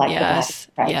lived like the body of Christ.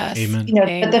 Yes. Amen.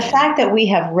 Amen. But the fact that we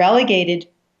have relegated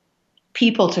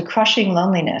people to crushing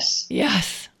loneliness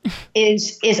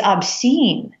is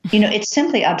obscene. It's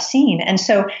simply obscene. And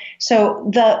so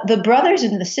the brothers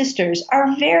and the sisters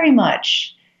are very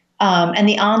much, and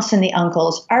the aunts and the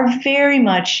uncles are very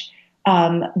much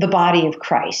the body of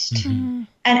Christ. Mm-hmm.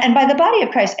 And by the body of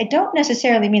Christ, I don't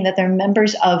necessarily mean that they're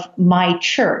members of my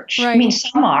church. Right. I mean,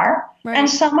 some are, and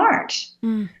some aren't.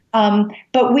 Mm.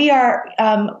 But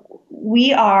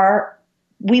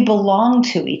we belong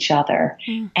to each other,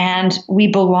 and we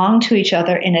belong to each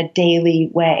other in a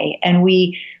daily way. And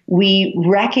we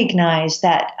recognize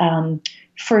that 1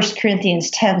 Corinthians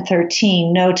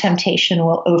 10:13, no temptation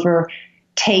will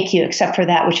overtake you except for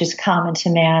that which is common to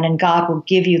man, and God will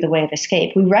give you the way of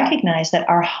escape. We recognize that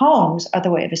our homes are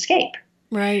the way of escape.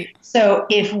 Right. So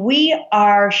if we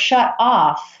are shut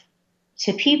off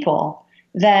to people,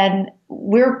 then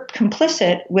we're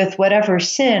complicit with whatever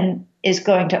sin is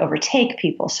going to overtake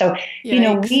people. So,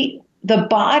 the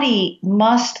body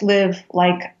must live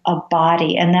like a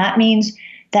body. And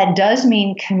that does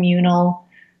mean communal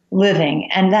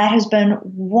living. And that has been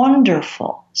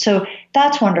wonderful. So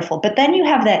that's wonderful. But then you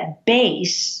have that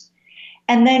base,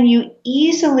 and then you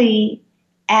easily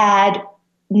add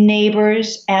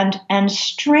neighbors and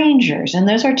strangers. And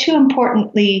those are two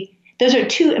important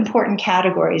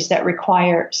categories that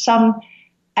require some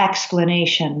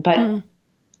explanation.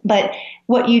 But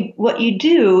what you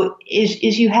do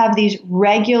is you have these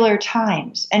regular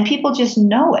times, and people just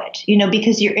know it,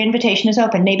 because your invitation is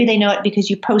open. Maybe they know it because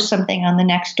you post something on the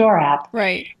Nextdoor app.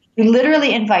 Right. You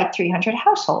literally invite 300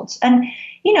 households. And,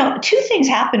 two things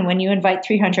happen when you invite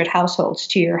 300 households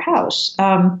to your house.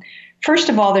 First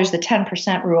of all, there's the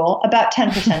 10% rule. About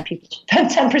 10% of people,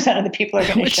 10% of the people are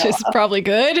going to show up. Which is probably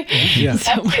good. Yeah.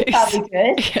 Probably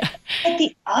good. Yeah. But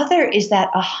the other is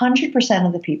that 100%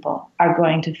 of the people are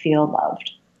going to feel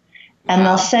loved. And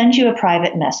they'll send you a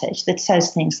private message that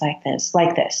says things like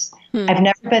this. I've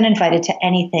never been invited to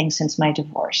anything since my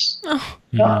divorce. Oh.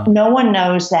 No one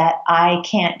knows that I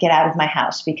can't get out of my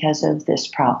house because of this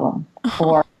problem.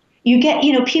 Or you get,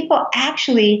 people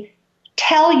actually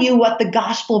tell you what the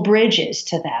gospel bridge is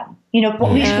to them. We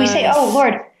say, oh,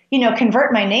 Lord,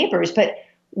 convert my neighbors, but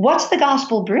what's the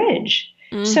gospel bridge?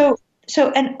 So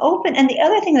an open, and the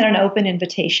other thing that an open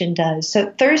invitation does,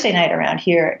 so Thursday night around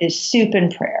here is soup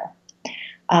and prayer.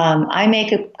 I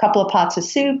make a couple of pots of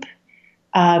soup.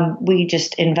 We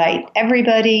just invite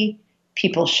everybody.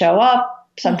 People show up.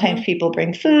 Sometimes people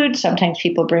bring food. Sometimes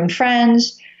people bring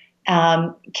friends.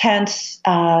 Kent,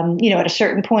 at a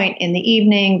certain point in the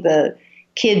evening, the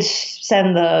kids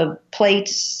send the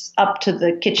plates up to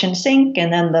the kitchen sink,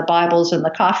 and then the Bibles and the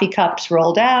coffee cups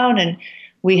roll down, and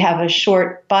we have a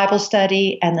short Bible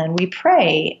study, and then we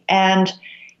pray. And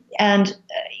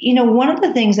one of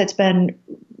the things that's been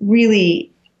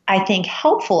really, I think,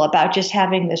 helpful about just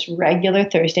having this regular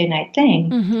Thursday night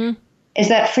thing is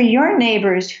that for your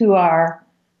neighbors who are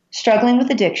struggling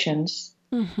with addictions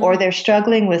or they're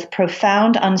struggling with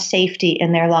profound unsafety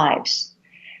in their lives,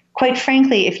 quite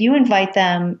frankly, if you invite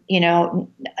them,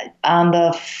 on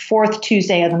the fourth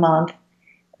Tuesday of the month,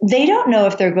 they don't know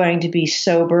if they're going to be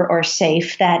sober or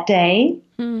safe that day.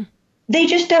 They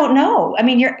just don't know. I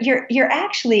mean, you're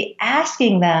actually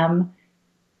asking them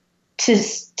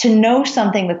to know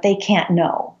something that they can't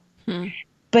know.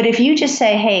 But if you just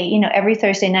say, hey, every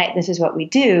Thursday night, this is what we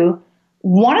do,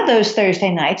 one of those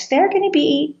Thursday nights, they're going to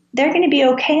be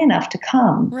okay enough to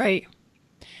come. Right.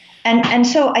 And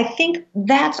so I think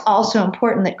that's also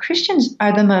important, that Christians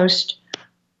are the most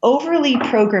overly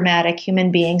programmatic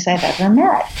human beings I've ever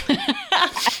met.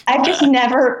 I've just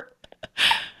never,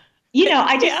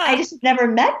 I just never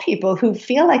met people who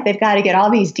feel like they've got to get all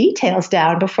these details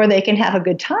down before they can have a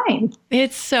good time.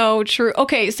 It's so true.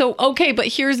 But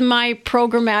here's my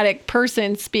programmatic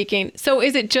person speaking. So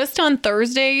is it just on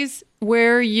Thursdays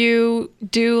where you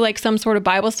do like some sort of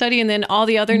Bible study, and then all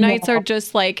the other nights are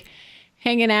just like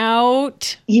hanging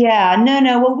out? Yeah,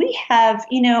 no. Well, we have,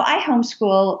 I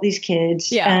homeschool these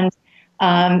kids, and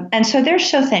so they're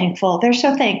so thankful. They're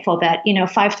so thankful that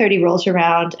 5:30 rolls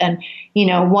around, and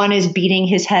one is beating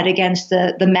his head against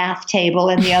the math table,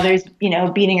 and the other's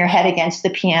beating her head against the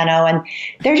piano, and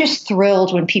they're just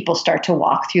thrilled when people start to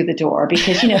walk through the door,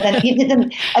 because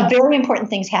then a very important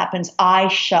thing happens. I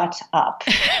shut up.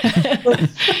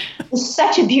 It's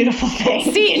such a beautiful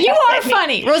thing. See, you are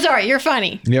funny, Rosaria. You're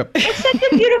funny. Yep. It's such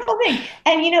a beautiful thing,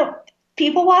 and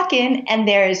people walk in and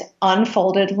there's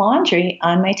unfolded laundry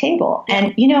on my table.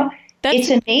 And,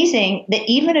 it's amazing that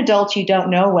even adults you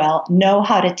don't know well know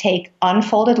how to take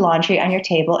unfolded laundry on your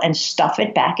table and stuff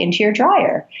it back into your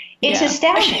dryer. It's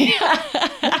astounding.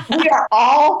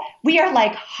 We are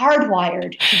like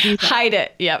hardwired to do that. Hide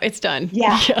it. Yeah, it's done.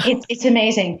 Yeah. It's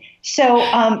amazing. So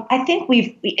I think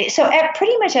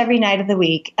pretty much every night of the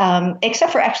week,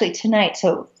 except for actually tonight.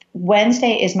 So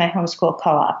Wednesday is my homeschool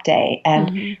co-op day,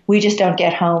 and we just don't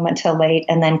get home until late.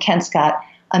 And then Kent's got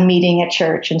a meeting at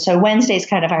church. And so Wednesday is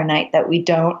kind of our night that we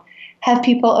don't have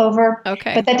people over.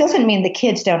 Okay. But that doesn't mean the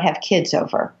kids don't have kids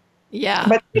over. Yeah.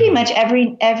 But pretty much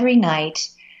every night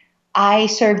I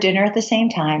serve dinner at the same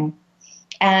time,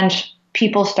 and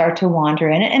people start to wander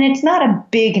in. And it's not a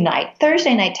big night.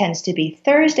 Thursday night tends to be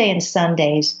Thursday, and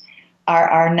Sundays are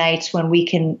our nights when we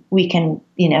can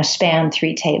span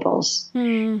 3 tables.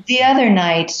 The other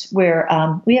nights where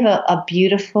we have a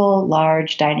beautiful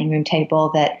large dining room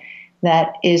table that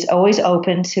is always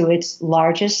open to its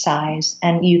largest size,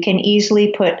 and you can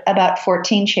easily put about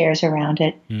 14 chairs around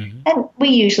it. And we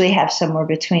usually have somewhere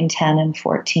between 10 and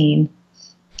 14.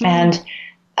 And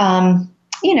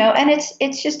and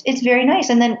it's very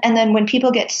nice. And then when people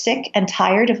get sick and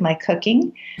tired of my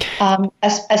cooking,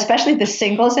 especially the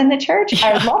singles in the church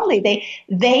are lovely.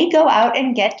 They go out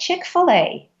and get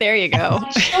Chick-fil-A. There you go.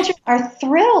 My children are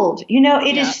thrilled.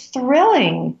 It is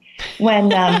thrilling when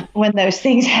those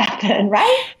things happen,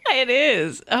 right? It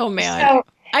is. Oh man.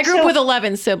 I grew up with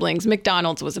 11 siblings.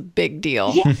 McDonald's was a big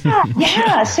deal.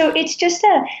 Yeah. So it's just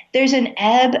there's an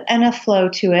ebb and a flow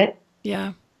to it.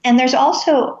 Yeah. And it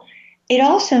also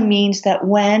means that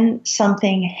when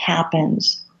something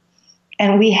happens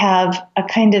and we have a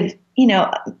kind of,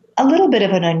 a little bit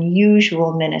of an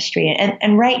unusual ministry,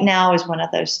 and right now is one of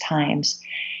those times,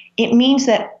 it means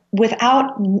that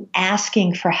without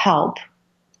asking for help,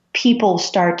 people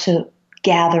start to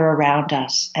gather around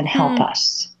us and help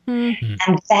us.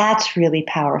 And that's really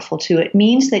powerful too. It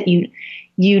means that you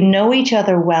know each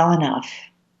other well enough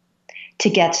to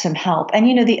get some help. And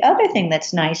the other thing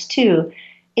that's nice too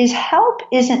is help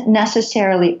isn't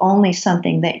necessarily only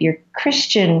something that your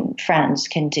Christian friends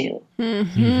can do.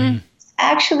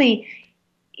 Actually,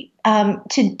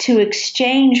 to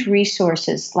exchange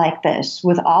resources like this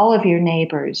with all of your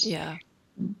neighbors, that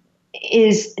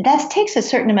takes a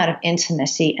certain amount of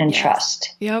intimacy and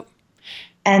trust. Yep.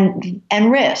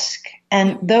 And risk.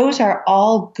 And those are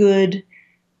all good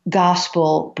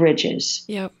gospel bridges.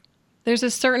 Yep. There's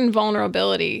a certain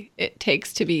vulnerability it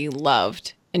takes to be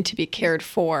loved and to be cared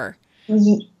for.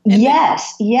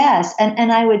 Yes.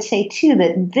 And I would say too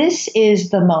that this is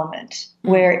the moment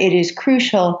where it is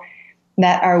crucial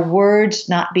that our words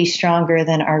not be stronger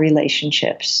than our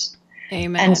relationships.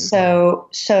 Amen. And so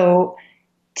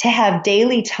to have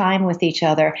daily time with each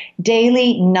other,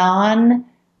 daily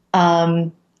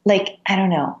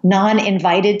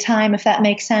non-invited time, if that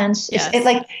makes sense. Yes. It's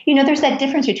like, there's that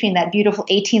difference between that beautiful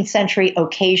 18th century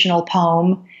occasional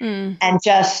poem and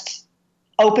just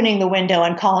opening the window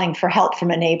and calling for help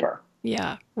from a neighbor.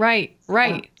 Yeah. Right.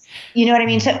 You know what I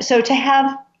mean? So to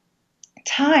have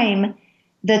time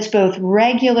that's both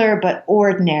regular but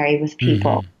ordinary with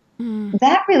people,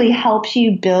 that really helps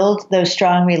you build those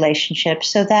strong relationships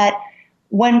so that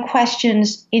when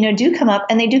questions, do come up,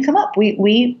 and they do come up,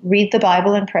 we read the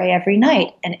Bible and pray every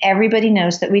night, and everybody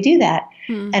knows that we do that.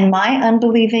 And my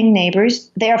unbelieving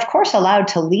neighbors, they're of course allowed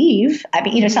to leave. I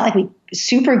mean, it's not like we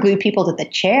super glue people to the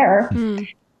chair,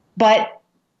 but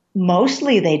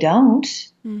mostly they don't.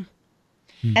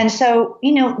 And so,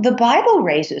 the Bible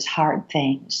raises hard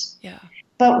things. Yeah.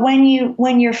 But when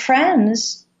you're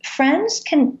friends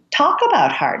can talk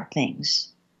about hard things.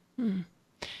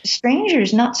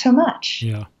 Strangers, not so much.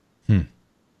 Yeah.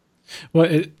 Well,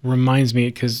 it reminds me,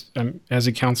 because as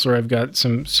a counselor, I've got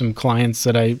some clients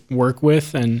that I work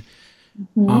with, and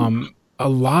a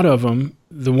lot of them,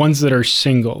 the ones that are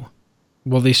single,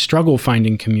 well, they struggle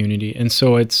finding community, and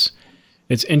so it's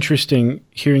interesting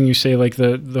hearing you say, like,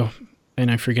 the and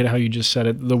I forget how you just said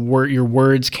it, your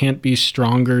words can't be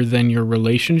stronger than your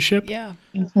relationship. Yeah.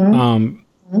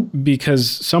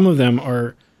 Because some of them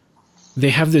they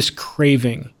have this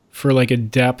craving for like a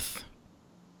depth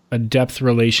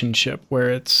relationship where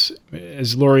it's,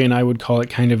 as Lori and I would call it,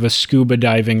 kind of a scuba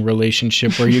diving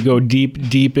relationship where you go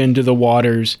deep into the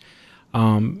waters.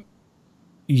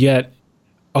 Yet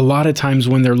a lot of times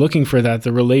when they're looking for that,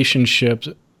 the relationships,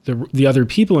 the other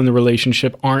people in the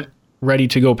relationship aren't ready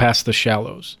to go past the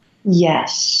shallows.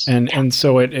 Yes. And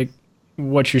so it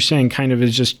what you're saying kind of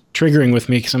is just triggering with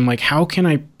me, because I'm like, how can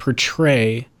I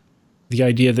portray the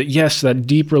idea that, yes, that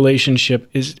deep relationship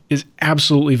is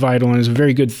absolutely vital and is a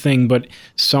very good thing, but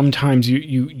sometimes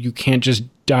you can't just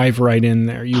dive right in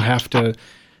there. You have to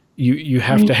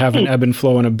have an ebb and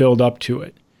flow and a build up to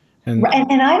it. And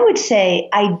I would say,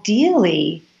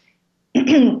 ideally,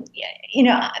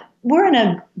 we're in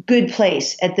a good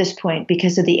place at this point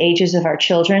because of the ages of our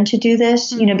children to do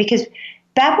this, because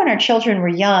back when our children were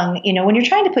young, when you're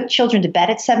trying to put children to bed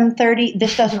at 7:30,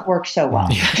 this doesn't work so well.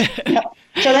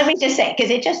 So let me just say, because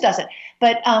it just doesn't.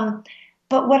 But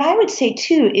what I would say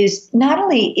too is, not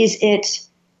only is it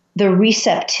the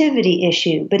receptivity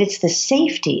issue, but it's the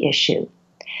safety issue.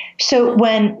 So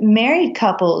when married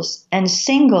couples and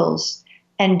singles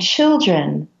and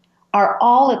children are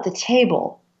all at the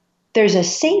table, there's a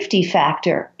safety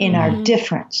factor in our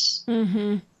difference.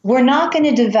 We're not going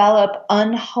to develop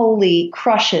unholy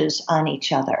crushes on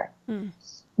each other.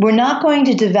 We're not going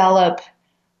to develop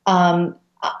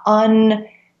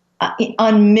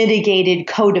unmitigated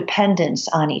codependence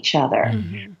on each other.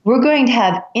 We're going to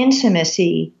have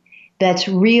intimacy that's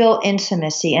real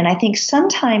intimacy. And I think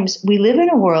sometimes we live in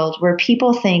a world where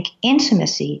people think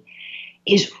intimacy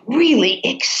is really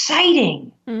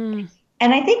exciting. And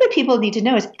I think what people need to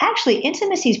know is actually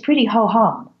intimacy is pretty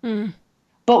ho-hum.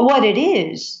 But what it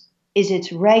is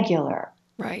it's regular.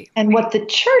 Right. And what the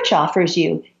church offers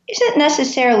you isn't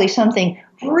necessarily something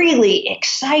really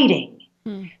exciting.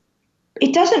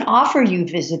 It doesn't offer you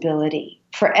visibility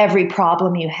for every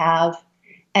problem you have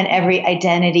and every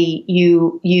identity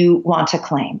you want to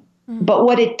claim. But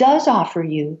what it does offer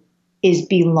you is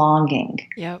belonging.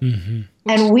 Yep.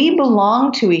 And we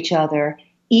belong to each other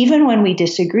even when we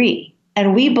disagree.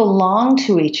 And we belong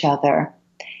to each other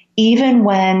even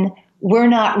when we're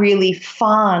not really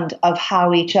fond of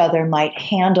how each other might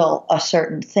handle a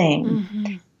certain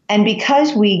thing. And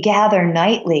because we gather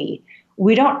nightly,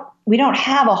 we don't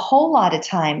have a whole lot of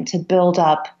time to build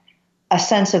up a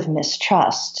sense of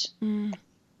mistrust.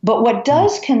 But what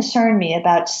does concern me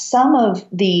about some of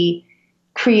the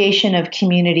creation of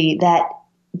community that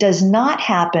does not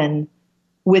happen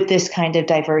with this kind of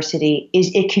diversity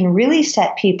is it can really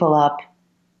set people up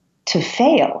to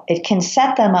fail. It can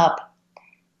set them up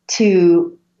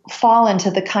to fall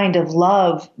into the kind of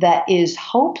love that is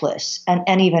hopeless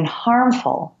and even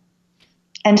harmful.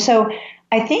 And so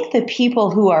I think the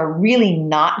people who are really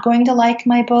not going to like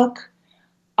my book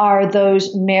are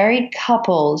those married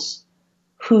couples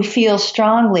who feel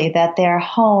strongly that their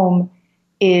home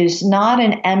is not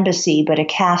an embassy, but a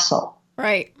castle.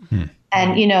 Right.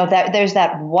 And, that there's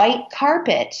that white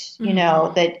carpet,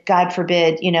 that God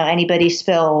forbid, anybody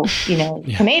spill,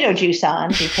 tomato juice on,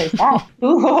 because that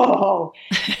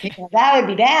would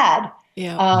be bad.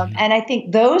 Yeah. And I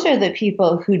think those are the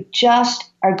people who just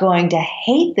are going to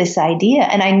hate this idea.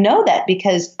 And I know that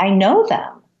because I know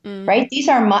them, right? These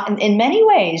are in many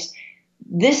ways,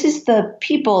 this is the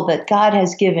people that God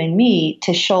has given me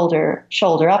to shoulder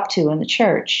up to in the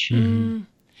church. Mm-hmm.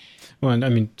 Well, and I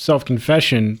mean,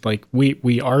 self-confession, like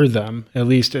we are them. At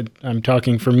least I'm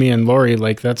talking for me and Lori,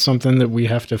 like that's something that we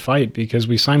have to fight because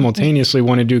we simultaneously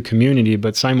want to do community,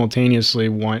 but simultaneously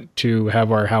want to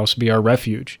have our house be our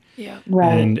refuge. Yeah.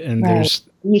 Right. And right.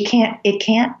 It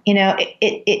can't,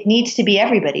 it needs to be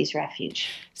everybody's refuge.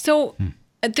 So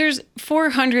there's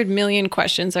 400 million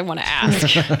questions I want to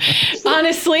ask.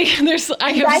 Honestly,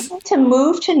 I need to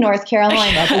move to North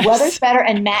Carolina. The weather's better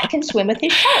and Matt can swim with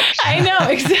his sharks. I know,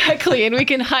 exactly. And we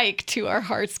can hike to our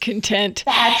heart's content.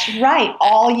 That's right.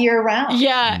 All year round.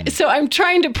 Yeah. So I'm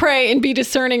trying to pray and be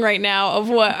discerning right now of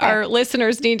what our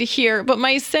listeners need to hear. But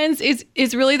my sense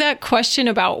is really that question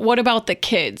about what about the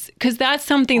kids? Because that's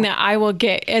something that I will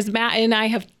get, as Matt and I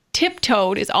have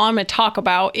tiptoed, is all I'm going to talk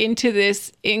about, into this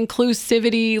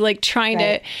inclusivity, like trying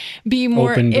to be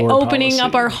more opening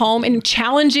up our home and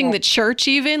challenging the church,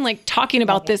 even like talking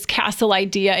about this castle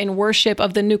idea and worship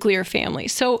of the nuclear family.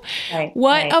 So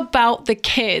what about the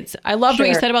kids? I loved what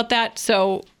you said about that.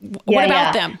 So what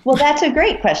about them? Well, that's a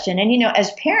great question. And,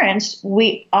 as parents,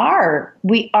 we are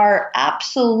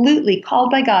absolutely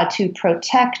called by God to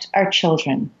protect our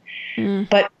children.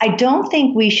 But I don't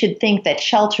think we should think that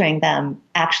sheltering them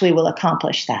actually will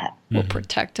accomplish that. We'll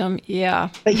protect them, yeah.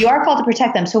 But you are called to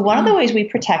protect them. So one of the ways we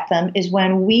protect them is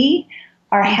when we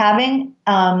are having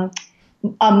a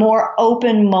more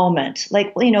open moment.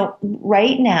 Like,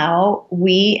 right now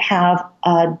we have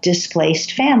a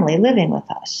displaced family living with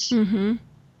us. Mm-hmm.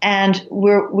 And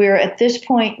we're at this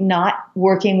point not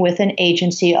working with an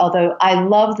agency, although I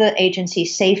love the agency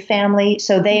Safe Family.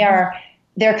 So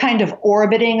they're kind of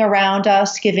orbiting around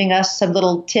us, giving us some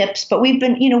little tips. But we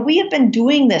have been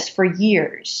doing this for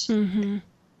years. Mm-hmm.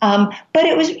 But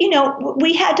it was,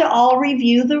 we had to all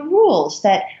review the rules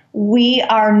that we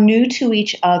are new to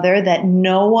each other, that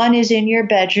no one is in your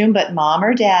bedroom but mom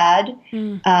or dad.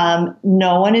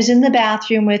 No one is in the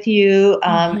bathroom with you.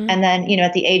 And then,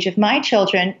 at the age of my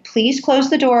children, please close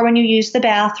the door when you use the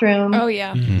bathroom. Oh,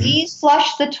 yeah. Mm-hmm. Please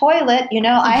flush the toilet.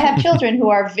 I have children who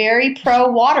are very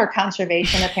pro water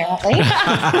conservation, apparently.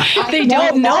 They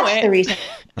don't know it. That's the reason.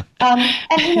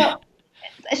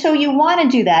 So you want to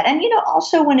do that. And,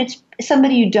 also when it's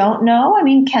somebody you don't know,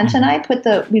 Kent and I put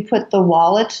the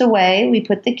wallets away. We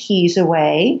put the keys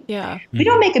away. Yeah. We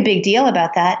don't make a big deal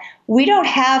about that. We don't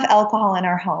have alcohol in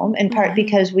our home, in part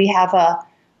because we have a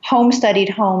home-studied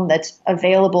home that's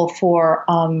available for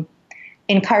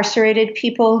incarcerated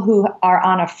people who are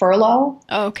on a furlough.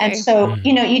 Okay. And so,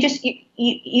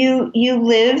 you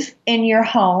live in your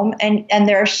home and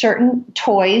there are certain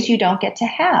toys you don't get to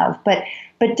have.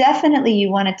 But definitely you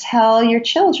want to tell your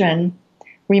children,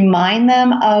 remind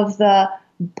them of the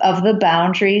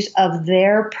boundaries of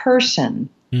their person.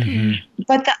 Mm-hmm.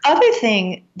 But the other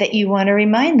thing that you want to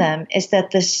remind them is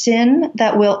that the sin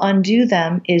that will undo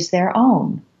them is their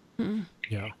own. Mm-hmm.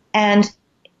 Yeah. And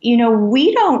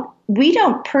we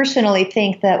don't personally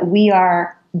think that we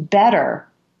are better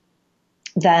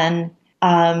than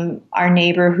our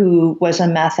neighbor who was a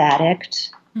meth addict.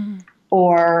 Mm-hmm.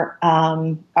 Or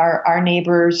our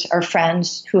neighbors, our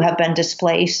friends who have been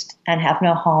displaced and have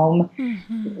no home.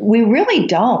 Mm-hmm. We really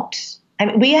don't.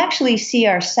 We actually see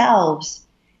ourselves,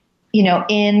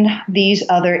 in these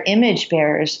other image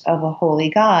bearers of a holy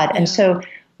God. Yeah. And so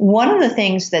one of the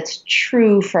things that's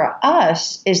true for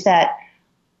us is that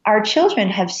our children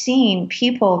have seen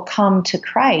people come to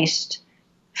Christ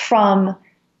from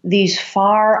these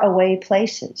far away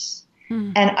places.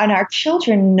 And our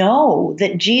children know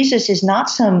that Jesus is not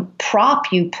some prop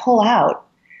you pull out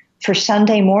for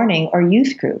Sunday morning or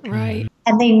youth group. Right.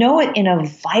 And they know it in a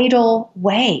vital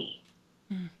way.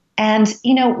 And,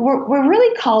 we're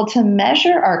really called to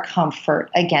measure our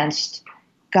comfort against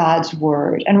God's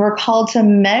word. And we're called to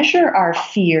measure our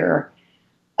fear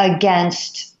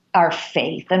against our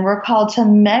faith. And we're called to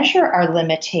measure our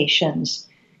limitations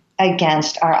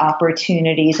against our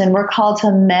opportunities. And we're called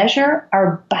to measure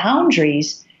our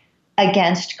boundaries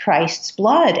against Christ's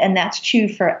blood. And that's true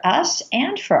for us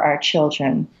and for our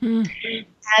children. Mm-hmm.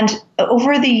 And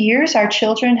over the years, our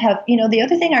children have, the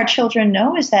other thing our children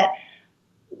know is that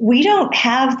we don't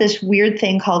have this weird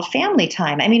thing called family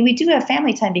time. We do have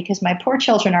family time because my poor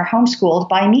children are homeschooled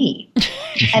by me.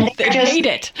 And they just hate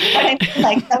it.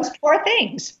 Like those poor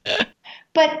things.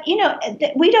 But,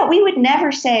 we would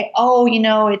never say, oh,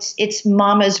 it's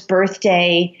mama's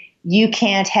birthday. You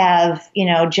can't have,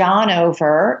 John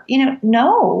over,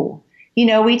 no.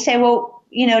 We'd say, well,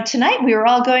 tonight we were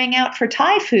all going out for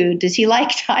Thai food. Does he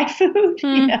like Thai food?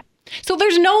 So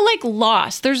there's no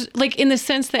loss. There's in the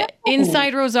sense that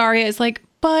inside Rosaria is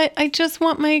but I just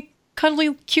want my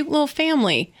cuddly, cute little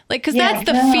family. Like, because that's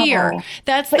the fear.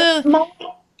 That's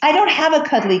I don't have a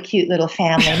cuddly, cute little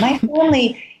family. My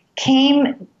family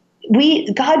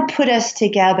God put us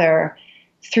together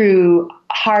through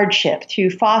hardship, through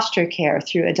foster care,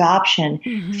 through adoption,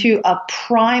 through a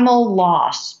primal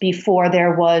loss before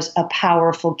there was a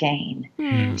powerful gain.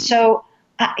 So,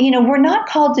 we're not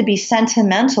called to be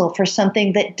sentimental for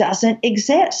something that doesn't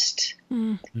exist.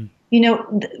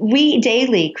 We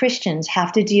daily Christians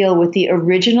have to deal with the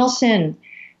original sin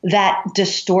that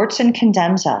distorts and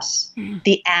condemns us,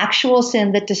 the actual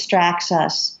sin that distracts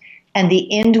us, and the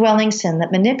indwelling sin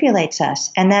that manipulates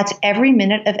us. And that's every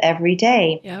minute of every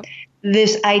day. Yep.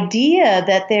 This idea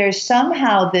that there's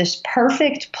somehow this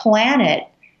perfect planet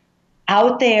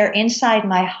out there inside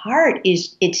my heart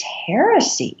it's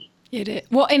heresy. It is.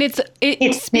 Well, and it's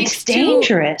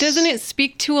dangerous. Doesn't it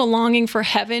speak to a longing for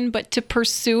heaven, but to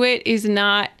pursue it is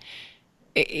not.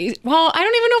 Well, I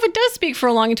don't even know if it does speak for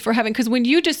a longing for heaven, because when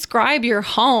you describe your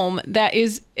home that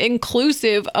is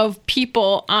inclusive of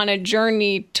people on a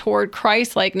journey toward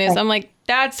Christ-likeness, I'm like,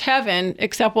 that's heaven,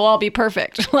 except we'll all be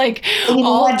perfect. Like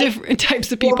all different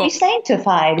types of people. We'll be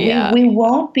sanctified. Yeah. We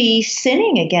won't be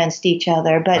sinning against each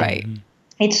other, but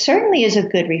it certainly is a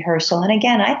good rehearsal. And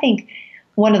again, I think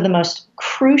one of the most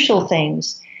crucial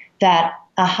things that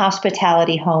a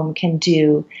hospitality home can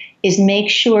do is make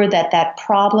sure that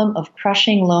problem of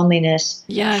crushing loneliness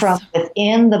from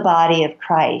within the body of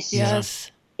Christ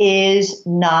is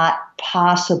not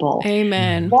possible.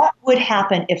 Amen. What would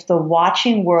happen if the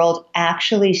watching world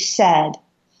actually said,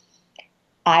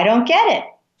 I don't get it,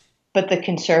 but the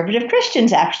conservative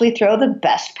Christians actually throw the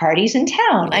best parties in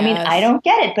town. I mean, I don't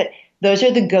get it, but those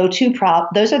are the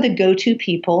go-to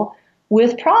people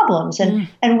with problems.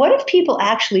 And what if people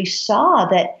actually saw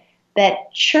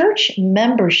that church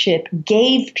membership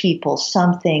gave people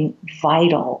something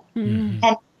vital? And,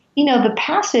 the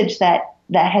passage that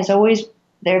has always,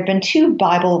 there have been two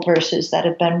Bible verses that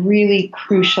have been really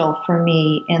crucial for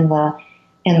me in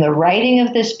the writing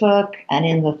of this book and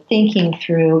in the thinking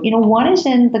through. One is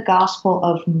in the Gospel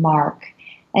of Mark,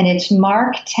 and it's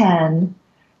Mark 10,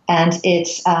 and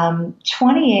it's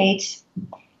 28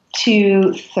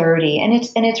 to 30.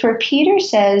 And it's where Peter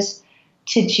says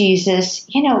to Jesus,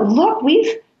 look,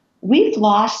 we've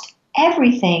lost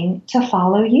everything to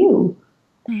follow you.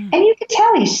 And you can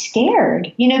tell he's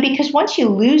scared, because once you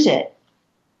lose it,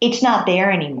 it's not there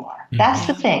anymore. That's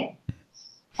the thing.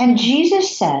 And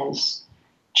Jesus says,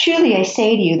 truly I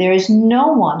say to you, there is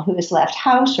no one who has left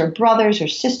house or brothers or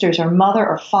sisters or mother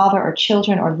or father or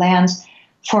children or lands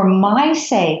for my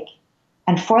sake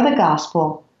and for the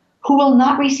gospel, who will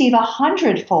not receive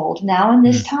 100-fold now in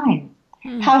this time,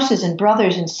 houses and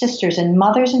brothers and sisters and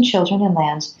mothers and children and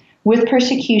lands, with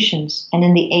persecutions, and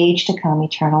in the age to come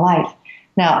eternal life.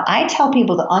 Now, I tell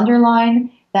people to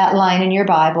underline that line in your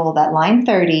Bible, that line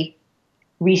 30,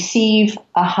 receive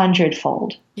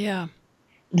 100-fold. Yeah.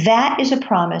 That is a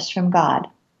promise from God.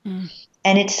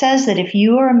 And it says that if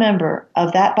you are a member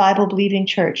of that Bible-believing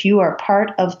church, you are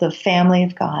part of the family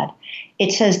of God.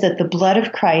 It says that the blood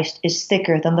of Christ is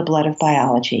thicker than the blood of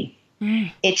biology.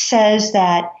 It says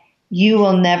that you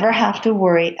will never have to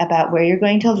worry about where you're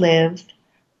going to live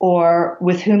or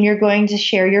with whom you're going to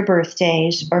share your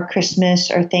birthdays or Christmas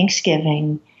or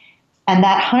Thanksgiving. And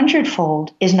that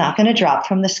 100-fold is not going to drop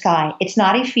from the sky. It's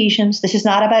not Ephesians. This is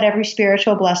not about every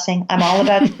spiritual blessing. I'm all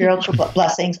about spiritual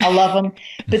blessings. I love them.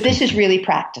 But this is really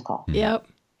practical. Yep.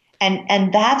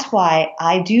 And that's why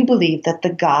I do believe that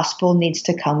the gospel needs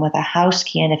to come with a house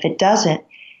key. And if it doesn't,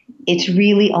 it's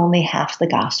really only half the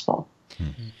gospel.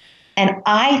 And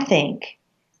I think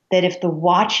that if the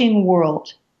watching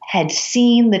world had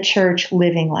seen the church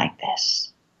living like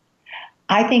this,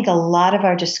 I think a lot of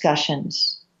our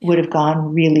discussions would have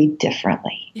gone really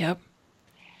differently. Yep.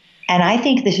 And I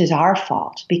think this is our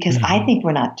fault because I think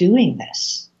we're not doing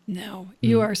this. No,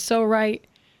 you are so right.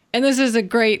 And this is a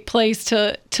great place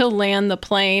to land the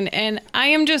plane. And I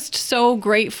am just so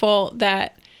grateful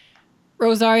that,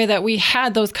 Rosaria, that we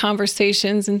had those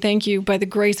conversations. And thank you, by the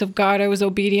grace of God, I was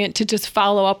obedient to just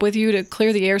follow up with you to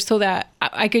clear the air so that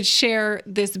I could share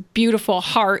this beautiful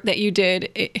heart that you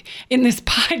did in this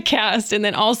podcast and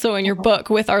then also in your book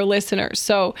with our listeners.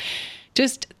 So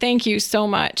just thank you so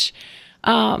much.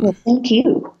 Well, thank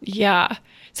you. Yeah.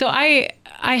 So I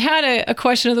I had a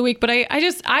question of the week, but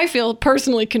I feel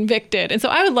personally convicted. And so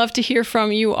I would love to hear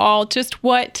from you all just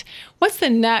what's the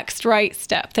next right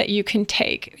step that you can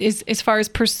take as far as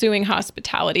pursuing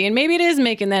hospitality. And maybe it is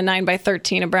making that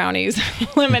 9x13 of brownies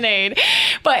lemonade,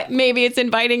 but maybe it's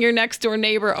inviting your next door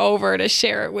neighbor over to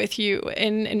share it with you.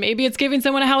 And maybe it's giving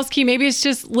someone a house key. Maybe it's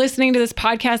just listening to this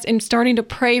podcast and starting to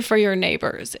pray for your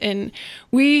neighbors. And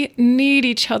we need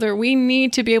each other. We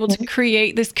need to be able to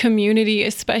create this community,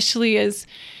 especially as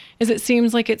it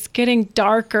seems like it's getting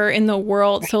darker in the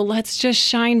world. So let's just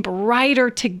shine brighter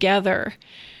together.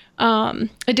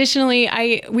 Additionally,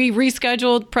 we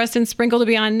rescheduled Preston Sprinkle to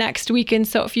be on next week. And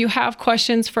so if you have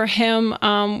questions for him,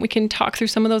 we can talk through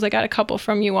some of those. I got a couple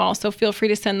from you all, so feel free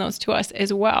to send those to us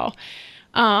as well.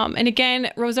 And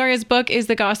again, Rosaria's book is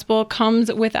The Gospel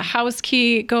Comes with a House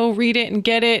Key. Go read it and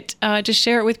get it. Just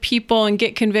share it with people and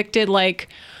get convicted like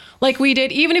we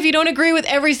did. Even if you don't agree with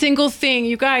every single thing,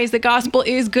 you guys, the gospel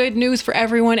is good news for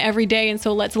everyone every day. And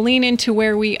so let's lean into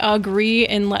where we agree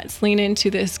and let's lean into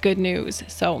this good news.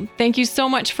 So thank you so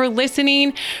much for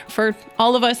listening. For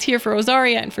all of us here, for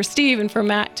Rosaria and for Steve and for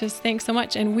Matt, just thanks so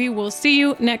much. And we will see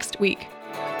you next week.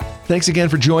 Thanks again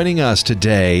for joining us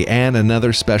today, and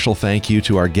another special thank you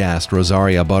to our guest,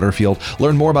 Rosaria Butterfield.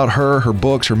 Learn more about her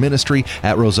books, her ministry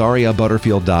at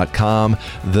rosariabutterfield.com.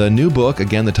 The new book,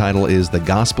 again, the title is The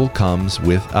Gospel Comes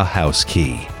with a House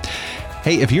Key.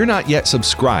 Hey, if you're not yet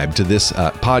subscribed to this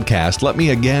podcast, let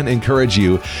me again encourage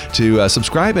you to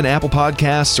subscribe in Apple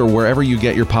Podcasts or wherever you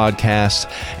get your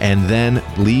podcasts, and then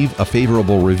leave a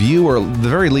favorable review, or at the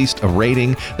very least a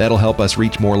rating. That'll help us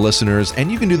reach more listeners.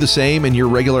 And you can do the same in your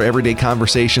regular everyday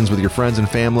conversations with your friends and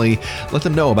family. Let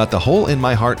them know about the Hole in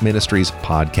My Heart Ministries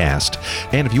podcast.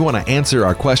 And if you want to answer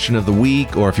our question of the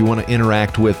week, or if you want to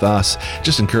interact with us,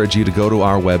 just encourage you to go to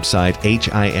our website,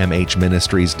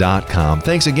 himhministries.com.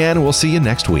 Thanks again, and we'll see you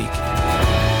next week.